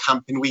away on a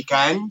camping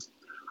weekend.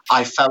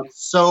 I felt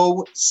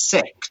so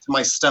sick to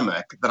my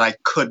stomach that I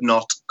could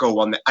not go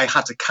on. I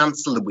had to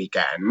cancel the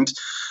weekend.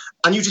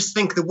 And you just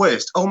think the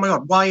worst. Oh my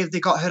God, why have they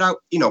got her out?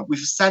 You know, we've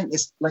sent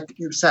this, like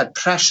you said,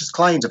 precious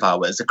client of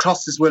ours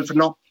across this world for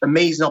an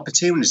amazing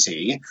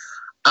opportunity.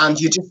 And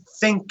you're just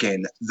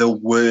thinking the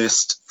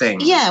worst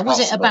thing. Yeah, was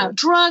it about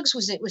drugs?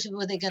 Were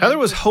they going? Heather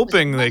was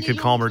hoping they could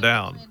calm her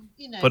down.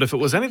 But if it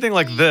was anything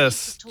like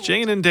this,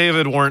 Jane and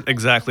David weren't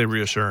exactly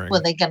reassuring. Were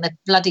they going to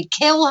bloody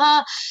kill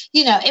her?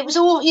 You know, it was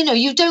all, you know,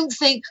 you don't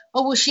think,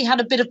 oh, well, she had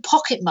a bit of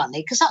pocket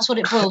money, because that's what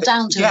it boiled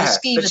down to. Yeah, the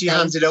scheme but of she things.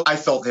 handed out. I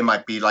thought they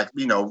might be like,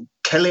 you know,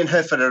 killing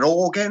her for her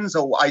organs,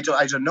 or I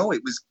don't know.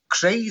 It was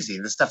crazy,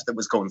 the stuff that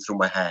was going through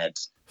my head.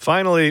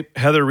 Finally,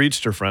 Heather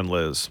reached her friend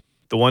Liz,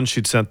 the one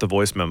she'd sent the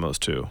voice memos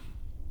to.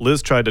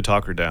 Liz tried to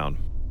talk her down.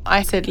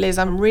 I said, Liz,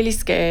 I'm really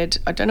scared.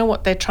 I don't know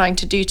what they're trying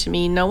to do to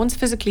me. No one's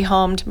physically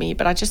harmed me,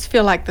 but I just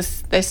feel like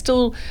they're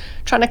still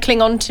trying to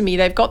cling on to me.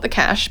 They've got the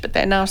cash, but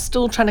they're now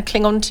still trying to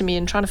cling on to me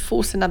and trying to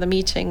force another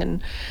meeting,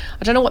 and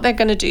I don't know what they're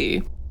going to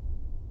do.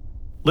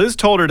 Liz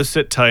told her to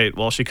sit tight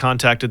while she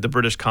contacted the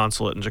British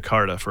consulate in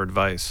Jakarta for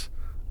advice.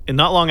 And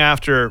not long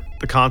after,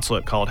 the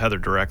consulate called Heather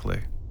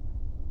directly.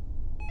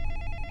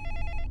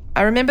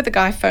 I remember the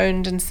guy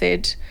phoned and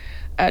said,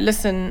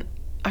 listen,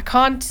 I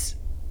can't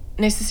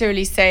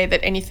necessarily say that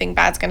anything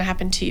bad's going to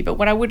happen to you, but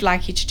what I would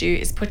like you to do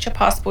is put your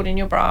passport in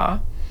your bra,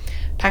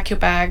 pack your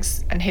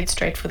bags, and head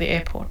straight for the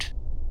airport.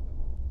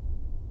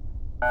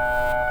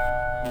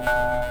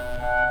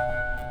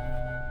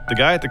 The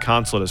guy at the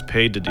consulate is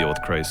paid to deal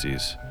with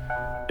crises.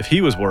 If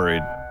he was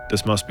worried,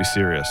 this must be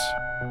serious.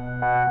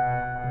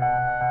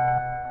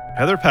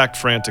 Heather packed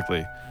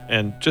frantically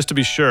and, just to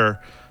be sure,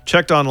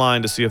 checked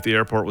online to see if the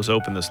airport was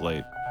open this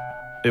late.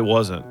 It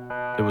wasn't.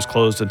 It was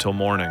closed until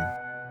morning.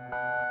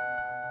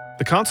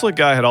 The consulate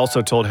guy had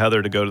also told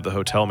Heather to go to the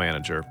hotel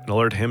manager and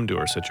alert him to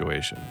her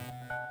situation,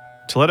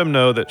 to let him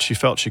know that she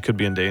felt she could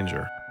be in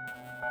danger.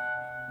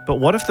 But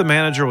what if the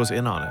manager was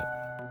in on it?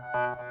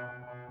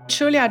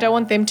 Surely I don't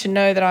want them to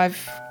know that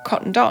I've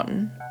cottoned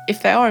on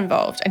if they are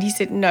involved. And he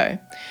said, no,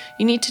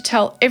 you need to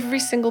tell every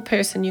single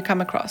person you come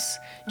across.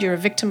 You're a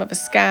victim of a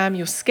scam,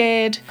 you're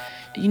scared.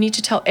 You need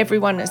to tell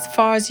everyone as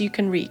far as you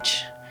can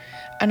reach.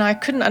 And I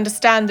couldn't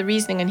understand the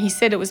reasoning. And he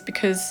said it was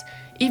because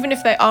even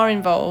if they are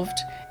involved,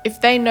 if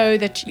they know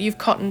that you've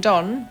cottoned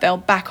on, they'll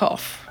back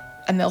off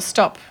and they'll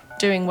stop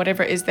doing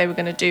whatever it is they were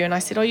going to do. And I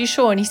said, are you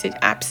sure? And he said,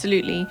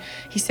 absolutely.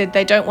 He said,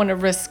 they don't want to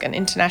risk an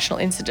international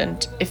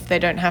incident if they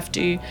don't have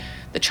to.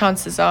 The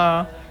chances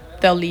are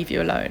they'll leave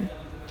you alone.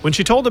 When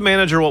she told the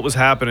manager what was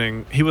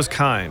happening, he was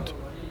kind,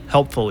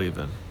 helpful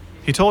even.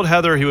 He told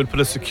Heather he would put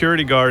a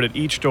security guard at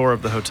each door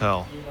of the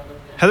hotel.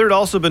 Heather had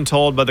also been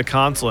told by the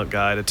consulate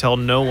guy to tell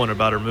no one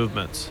about her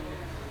movements.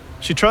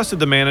 She trusted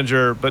the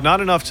manager, but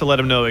not enough to let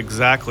him know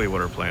exactly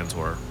what her plans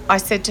were. I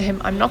said to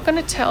him, I'm not going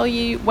to tell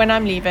you when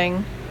I'm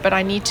leaving, but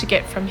I need to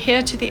get from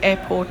here to the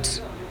airport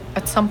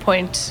at some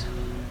point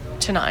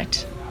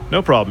tonight.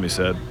 No problem, he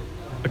said.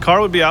 The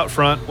car would be out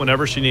front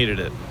whenever she needed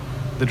it.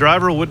 The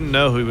driver wouldn't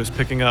know who he was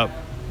picking up,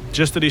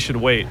 just that he should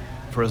wait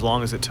for as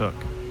long as it took.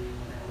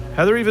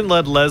 Heather even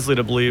led Leslie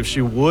to believe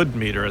she would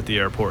meet her at the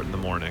airport in the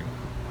morning,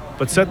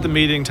 but set the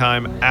meeting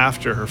time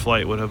after her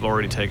flight would have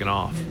already taken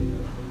off.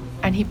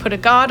 And he put a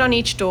guard on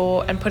each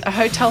door and put a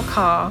hotel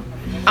car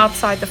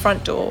outside the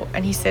front door.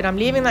 And he said, I'm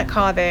leaving that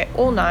car there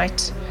all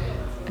night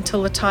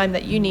until the time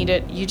that you need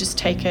it. You just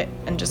take it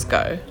and just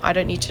go. I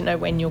don't need to know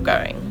when you're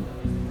going.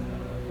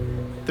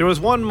 There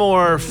was one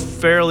more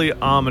fairly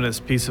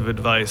ominous piece of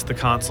advice the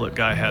consulate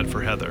guy had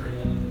for Heather.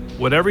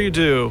 Whatever you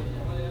do,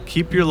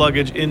 keep your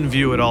luggage in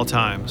view at all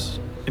times,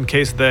 in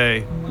case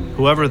they,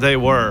 whoever they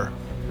were,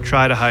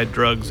 try to hide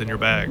drugs in your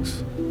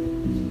bags.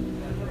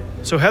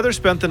 So Heather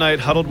spent the night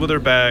huddled with her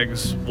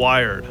bags,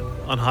 wired,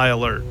 on high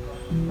alert.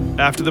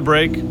 After the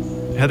break,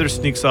 Heather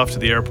sneaks off to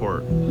the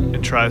airport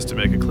and tries to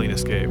make a clean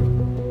escape.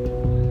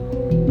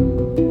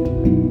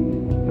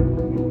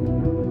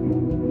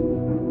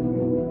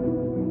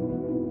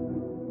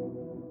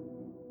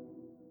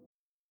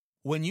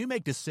 When you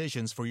make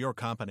decisions for your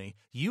company,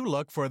 you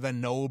look for the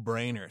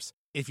no-brainers.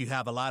 If you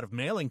have a lot of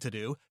mailing to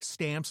do,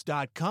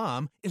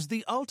 Stamps.com is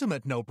the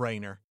ultimate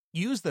no-brainer.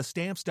 Use the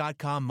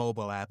Stamps.com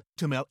mobile app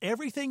to mail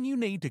everything you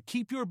need to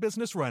keep your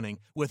business running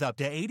with up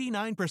to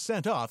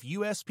 89% off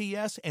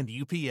USPS and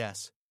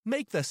UPS.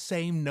 Make the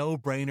same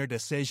no-brainer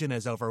decision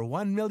as over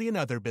 1 million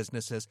other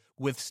businesses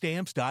with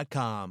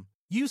Stamps.com.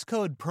 Use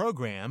code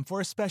PROGRAM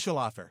for a special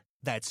offer.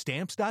 That's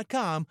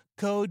Stamps.com,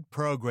 code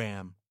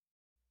PROGRAM.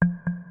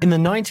 In the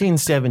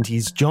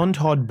 1970s, John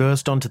Todd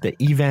burst onto the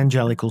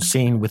evangelical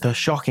scene with a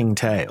shocking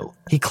tale.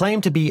 He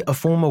claimed to be a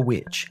former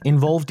witch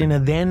involved in a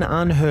then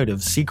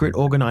unheard-of secret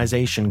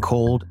organization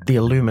called the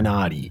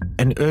Illuminati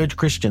and urged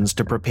Christians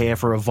to prepare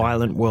for a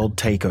violent world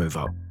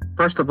takeover.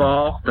 First of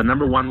all, the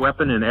number one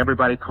weapon in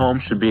everybody's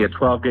home should be a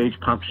 12-gauge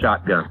pump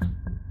shotgun.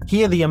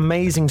 Hear the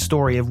amazing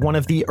story of one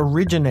of the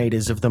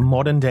originators of the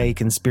modern-day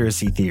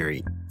conspiracy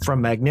theory.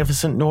 From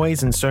Magnificent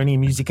Noise and Sony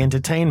Music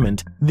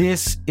Entertainment,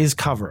 this is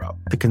Cover Up,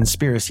 the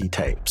conspiracy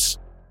tapes.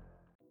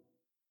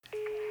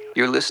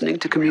 You're listening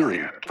to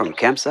Chameleon from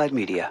Campside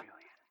Media.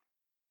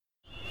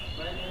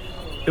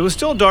 It was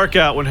still dark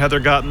out when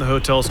Heather got in the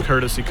hotel's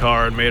courtesy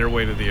car and made her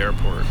way to the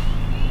airport.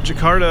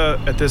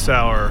 Jakarta, at this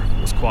hour,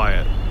 was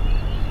quiet.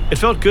 It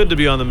felt good to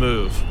be on the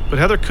move, but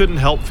Heather couldn't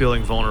help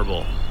feeling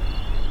vulnerable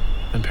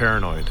and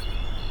paranoid.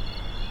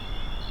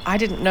 I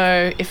didn't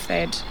know if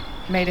they'd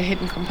made a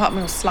hidden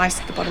compartment or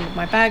sliced the bottom of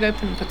my bag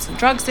open and put some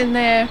drugs in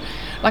there.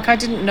 Like, I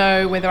didn't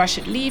know whether I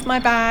should leave my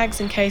bags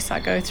in case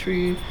I go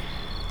through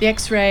the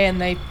x-ray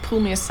and they pull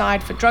me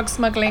aside for drug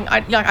smuggling.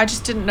 I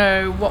just didn't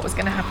know what was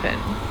going to happen.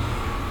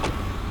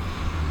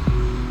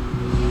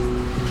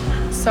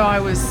 So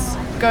I was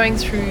going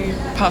through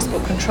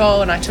passport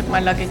control and I took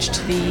my luggage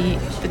to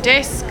the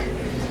desk,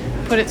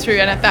 put it through,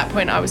 and at that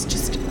point I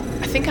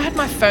think I had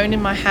my phone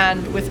in my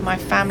hand with my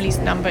family's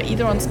number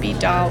either on speed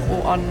dial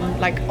or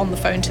on the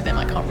phone to them,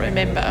 I can't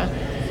remember.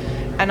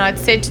 And I'd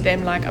said to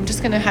them, I'm just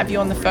going to have you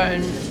on the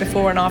phone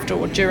before and after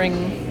or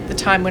during the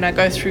time when I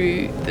go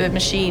through the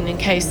machine in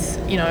case,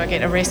 I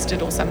get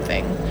arrested or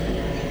something.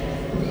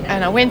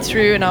 And I went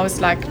through and I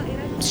was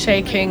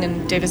shaking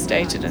and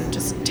devastated and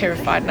just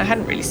terrified, and I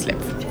hadn't really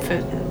slept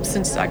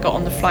since I got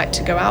on the flight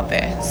to go out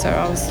there, so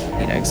I was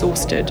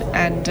exhausted,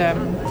 and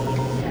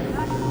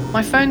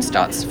my phone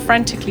starts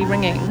frantically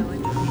ringing.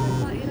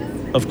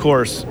 Of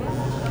course,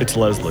 it's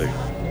Leslie.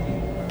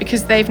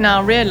 Because they've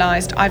now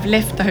realised I've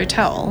left the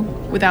hotel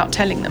without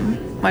telling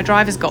them. My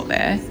driver's got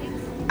there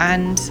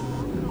and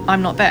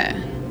I'm not there.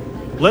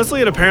 Leslie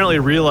had apparently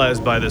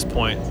realised by this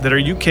point that her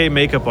UK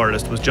makeup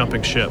artist was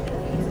jumping ship.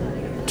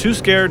 Too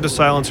scared to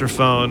silence her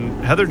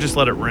phone, Heather just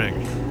let it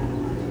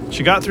ring.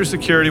 She got through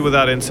security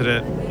without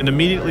incident and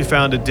immediately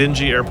found a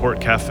dingy airport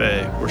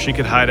cafe where she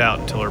could hide out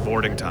until her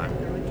boarding time.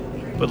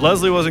 But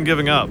Leslie wasn't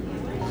giving up,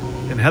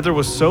 and Heather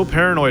was so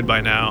paranoid by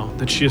now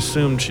that she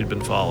assumed she'd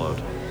been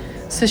followed.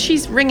 So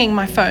she's ringing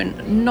my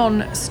phone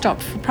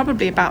non-stop for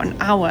probably about an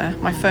hour.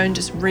 My phone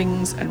just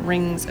rings and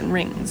rings and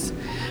rings.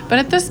 But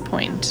at this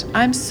point,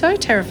 I'm so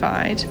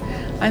terrified.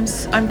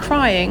 I'm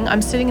crying.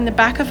 I'm sitting in the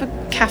back of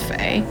a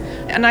cafe,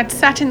 and I'd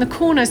sat in the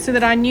corner so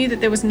that I knew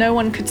that there was no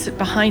one could sit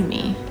behind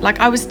me.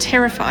 I was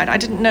terrified. I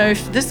didn't know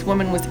if this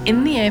woman was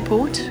in the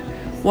airport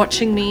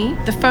watching me.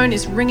 The phone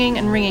is ringing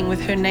and ringing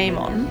with her name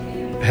on.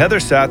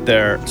 Heather sat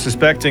there,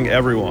 suspecting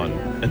everyone,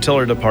 until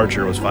her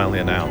departure was finally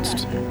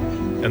announced.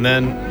 And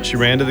then she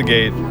ran to the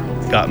gate,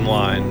 got in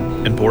line,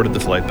 and boarded the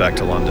flight back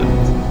to London.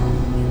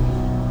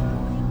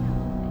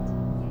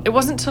 It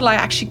wasn't until I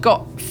actually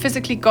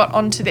physically got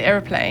onto the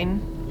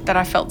airplane that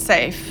I felt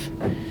safe.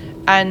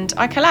 And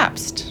I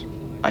collapsed.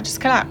 I just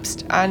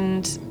collapsed.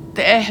 And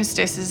the air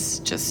hostesses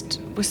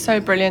were so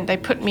brilliant. They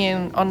put me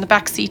on the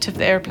back seat of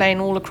the airplane,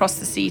 all across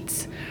the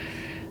seats,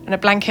 and a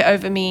blanket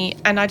over me.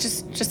 And I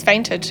just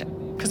fainted,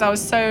 because I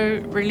was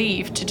so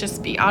relieved to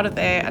just be out of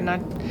there, and I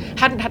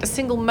hadn't had a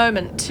single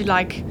moment to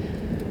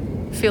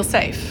feel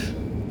safe.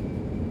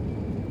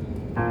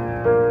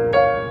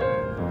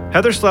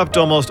 Heather slept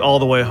almost all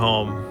the way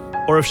home,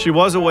 or if she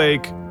was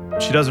awake,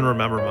 she doesn't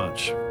remember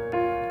much.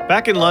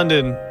 Back in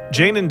London,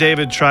 Jane and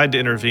David tried to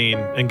intervene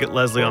and get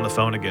Leslie on the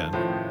phone again.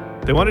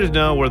 They wanted to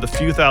know where the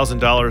few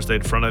 $1,000s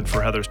they'd fronted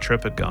for Heather's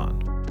trip had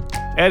gone.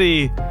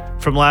 Eddie,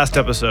 from last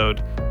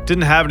episode,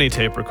 didn't have any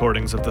tape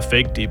recordings of the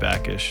fake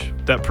D-Backish,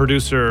 that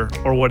producer,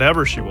 or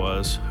whatever she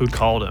was, who'd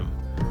called him.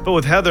 But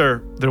with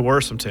Heather, there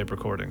were some tape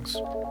recordings.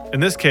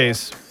 In this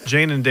case,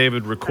 Jane and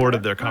David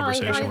recorded their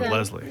conversation with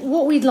Leslie.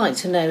 What we'd like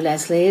to know,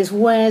 Leslie, is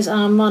where's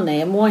our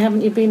money, and why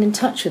haven't you been in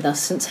touch with us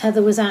since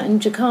Heather was out in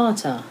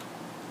Jakarta?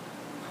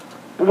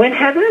 When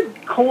Heather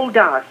called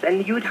us,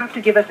 and you'd have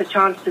to give us a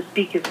chance to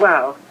speak as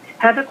well,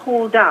 Heather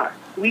called us.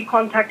 We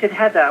contacted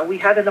Heather. We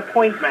had an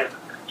appointment.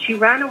 She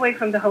ran away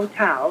from the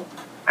hotel,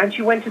 and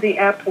she went to the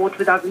airport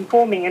without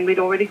informing, and we'd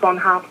already gone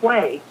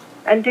halfway.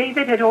 And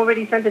David had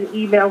already sent an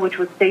email which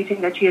was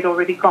stating that she had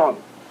already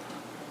gone.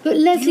 But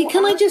Leslie,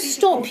 can I just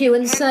stop you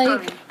and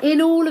say,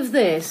 in all of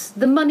this,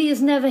 the money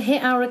has never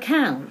hit our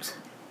account.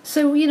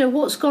 So,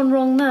 what's gone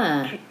wrong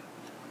there?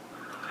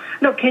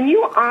 No, can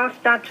you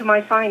ask that to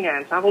my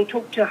finance? I will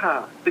talk to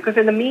her. Because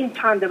in the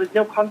meantime, there was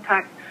no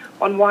contact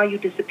on why you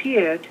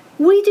disappeared.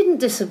 We didn't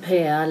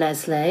disappear,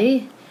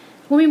 Leslie.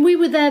 We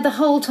were there the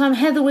whole time.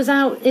 Heather was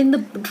out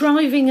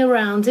driving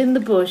around in the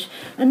bush,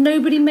 and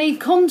nobody made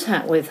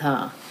contact with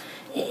her.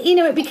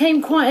 it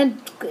became quite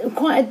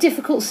a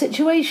difficult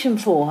situation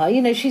for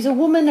her. She's a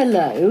woman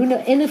alone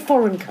in a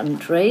foreign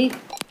country.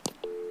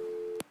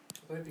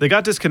 They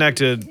got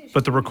disconnected,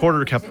 but the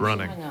recorder kept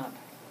running.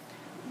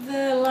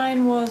 The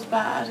line was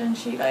bad, and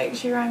she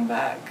rang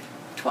back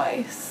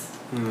twice.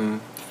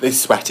 They're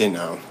sweating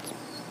now.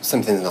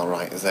 Something's not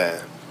right, is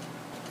there?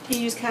 Can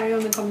you just carry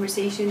on the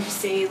conversation to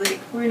say,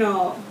 we're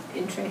not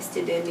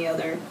interested in the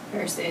other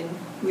person,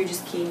 we're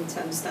just keen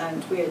to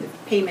understand where the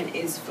payment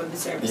is for the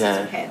services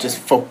of Heather. Just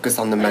focus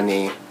on the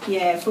money.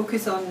 Yeah,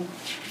 focus on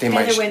they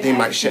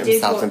might shit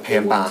themselves and pay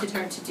them back.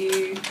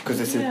 Because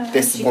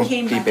this won't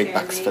be big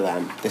bucks for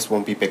them. This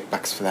won't be big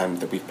bucks for them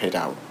that we've paid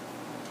out.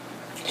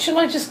 Shall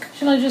I just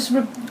hang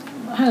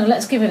on,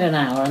 let's give it an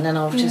hour and then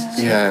I'll just...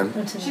 Yeah.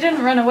 She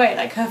didn't run away,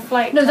 her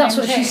flight... No, that's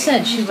what she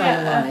said, she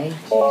ran away.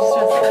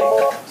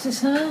 Is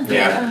this her?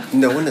 Yeah.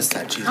 No one has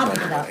said she's run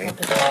away.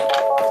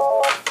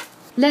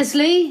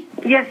 Leslie?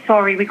 Yes,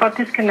 sorry, we got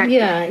disconnected.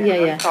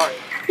 Yeah. Sorry.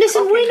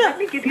 Listen, okay, we're not... Let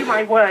me give you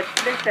my word.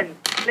 Listen.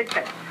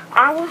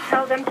 I will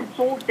tell them to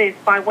solve this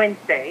by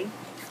Wednesday,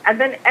 and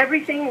then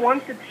everything,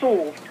 once it's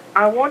solved,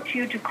 I want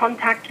you to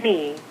contact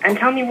me and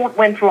tell me what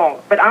went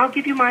wrong. But I'll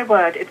give you my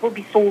word, it will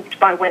be solved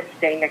by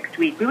Wednesday next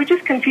week. We were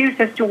just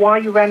confused as to why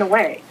you ran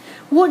away.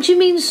 What do you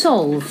mean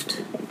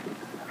solved?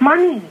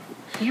 Money.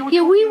 We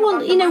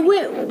want,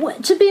 we're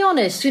to be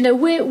honest,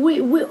 we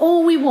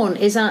all we want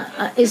is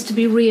to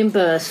be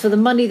reimbursed for the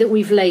money that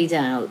we've laid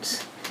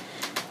out.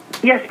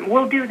 Yes,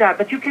 we'll do that,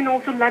 but you can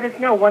also let us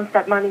know once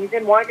that money is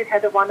in. Why did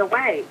Heather run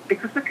away?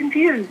 Because we're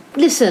confused.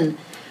 Listen,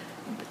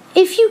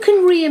 if you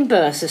can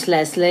reimburse us,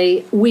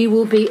 Leslie, we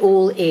will be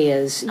all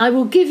ears. I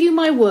will give you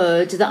my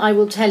word that I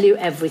will tell you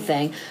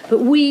everything, but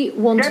we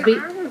want to be...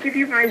 I will give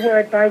you my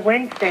word by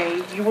Wednesday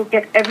you will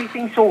get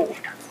everything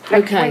solved.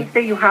 Next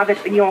Wednesday you have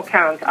it in your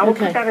account. I will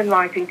put that in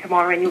writing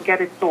tomorrow and you'll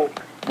get it solved.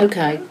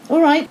 Okay.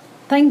 All right.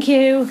 Thank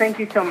you. Thank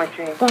you so much,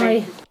 Jane.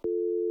 Bye.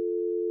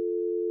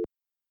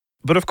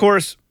 But of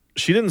course,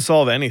 she didn't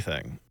solve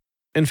anything.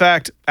 In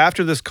fact,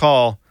 after this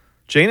call,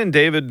 Jane and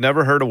David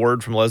never heard a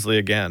word from Leslie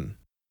again.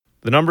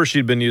 The number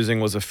she'd been using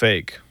was a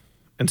fake,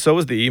 and so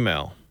was the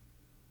email.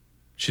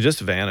 She just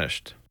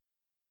vanished.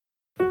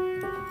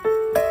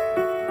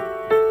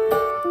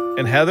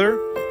 And Heather,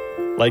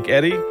 like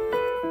Eddie,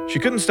 she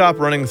couldn't stop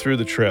running through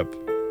the trip.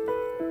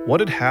 What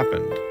had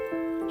happened?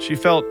 She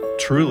felt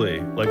truly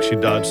like she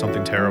dodged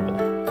something terrible.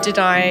 Did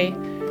I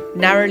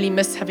narrowly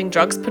miss having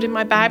drugs put in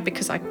my bag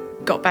because I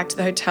got back to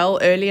the hotel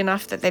early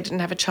enough that they didn't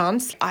have a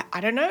chance? I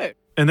don't know.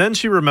 And then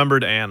she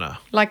remembered Anna.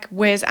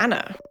 Where's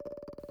Anna?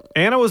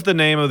 Anna was the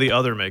name of the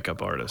other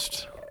makeup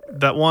artist.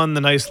 That one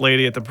the nice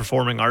lady at the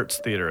Performing Arts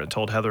Theater had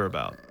told Heather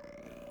about.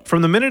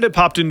 From the minute it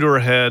popped into her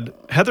head,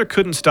 Heather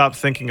couldn't stop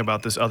thinking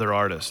about this other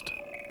artist.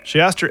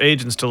 She asked her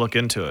agents to look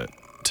into it,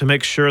 to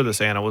make sure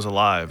this Anna was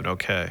alive and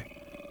okay.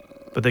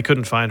 But they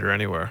couldn't find her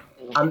anywhere.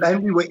 And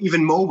then we were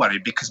even more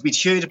worried because we'd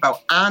heard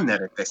about Anna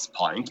at this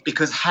point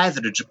because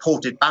Heather had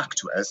reported back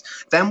to us.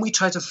 Then we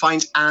tried to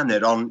find Anna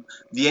on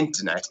the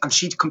internet and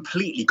she'd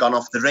completely gone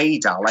off the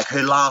radar.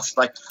 Her last,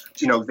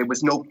 there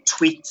was no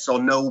tweets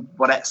or no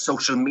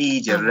social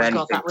media or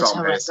anything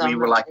from her. So we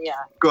were like,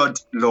 good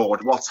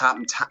Lord, what's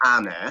happened to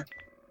Anna?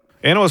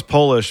 Anna was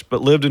Polish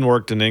but lived and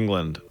worked in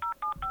England.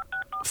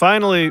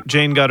 Finally,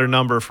 Jane got her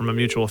number from a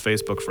mutual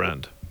Facebook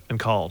friend and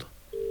called.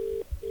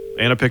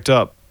 Anna picked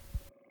up.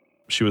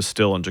 She was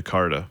still in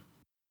Jakarta.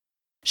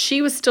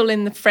 She was still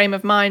in the frame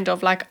of mind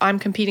of I'm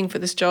competing for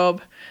this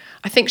job.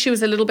 I think she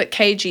was a little bit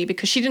cagey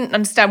because she didn't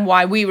understand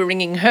why we were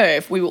ringing her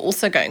if we were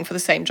also going for the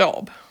same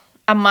job.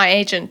 And my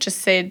agent just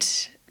said,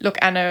 look,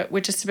 Anna,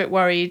 we're just a bit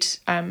worried.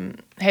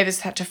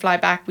 Heather's had to fly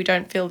back. We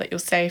don't feel that you're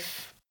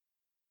safe.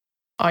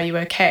 Are you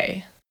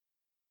okay?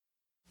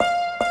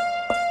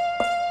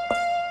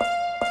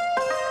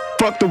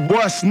 Fuck the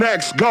what's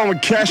next. Go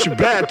and cash your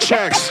bad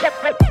checks.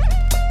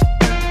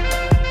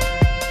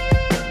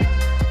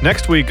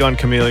 Next week on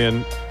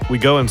Chameleon, we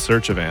go in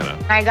search of Anna.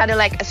 I got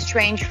a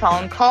strange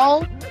phone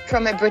call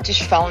from a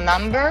British phone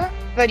number,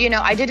 but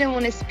I didn't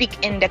want to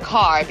speak in the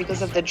car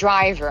because of the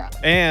driver.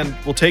 And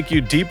we'll take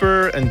you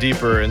deeper and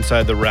deeper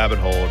inside the rabbit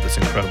hole of this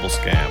incredible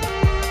scam.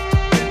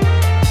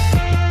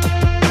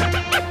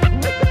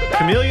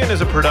 Chameleon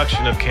is a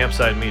production of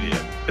Campside Media.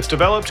 It's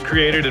developed,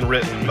 created, and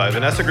written by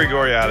Vanessa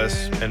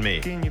Grigoriadis and me,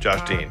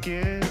 Josh Dean.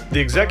 The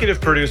executive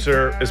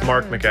producer is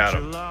Mark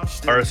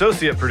McAdam. Our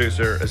associate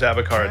producer is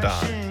Abakar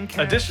Adan.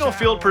 Additional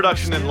field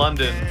production in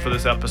London for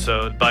this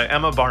episode by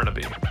Emma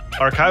Barnaby.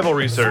 Archival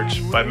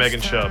research by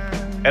Megan Shub.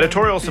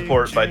 Editorial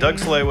support by Doug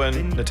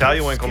Slaywin,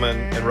 Natalia Winkleman,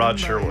 and Rod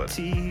Sherwood.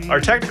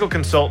 Our technical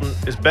consultant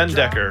is Ben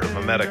Decker of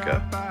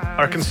Mametica.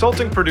 Our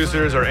consulting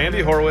producers are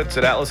Andy Horowitz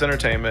at Atlas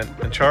Entertainment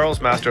and Charles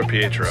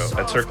Mastropietro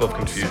at Circle of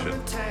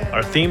Confusion.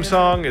 Our theme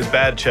song is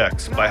Bad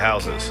Checks by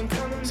Houses.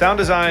 Sound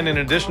design and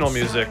additional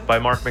music by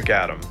Mark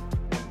McAdam.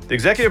 The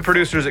executive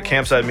producers at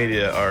Campside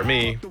Media are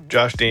me,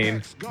 Josh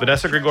Dean,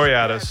 Vanessa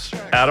Grigoriadis,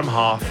 Adam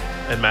Hoff,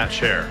 and Matt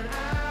Scher.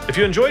 If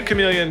you enjoyed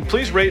Chameleon,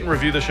 please rate and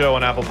review the show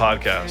on Apple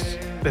Podcasts.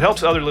 It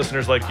helps other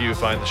listeners like you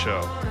find the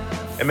show.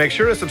 And make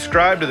sure to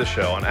subscribe to the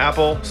show on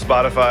Apple,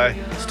 Spotify,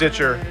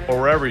 Stitcher, or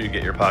wherever you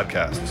get your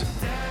podcasts.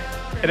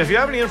 And if you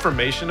have any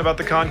information about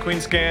the Con Queen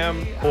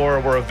scam or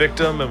were a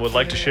victim and would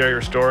like to share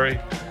your story,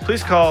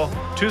 please call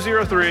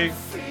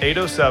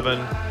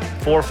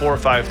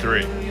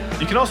 203-807-4453.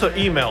 You can also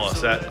email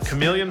us at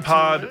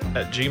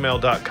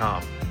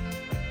chameleonpod@gmail.com.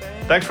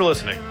 Thanks for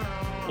listening.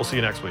 We'll see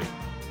you next week.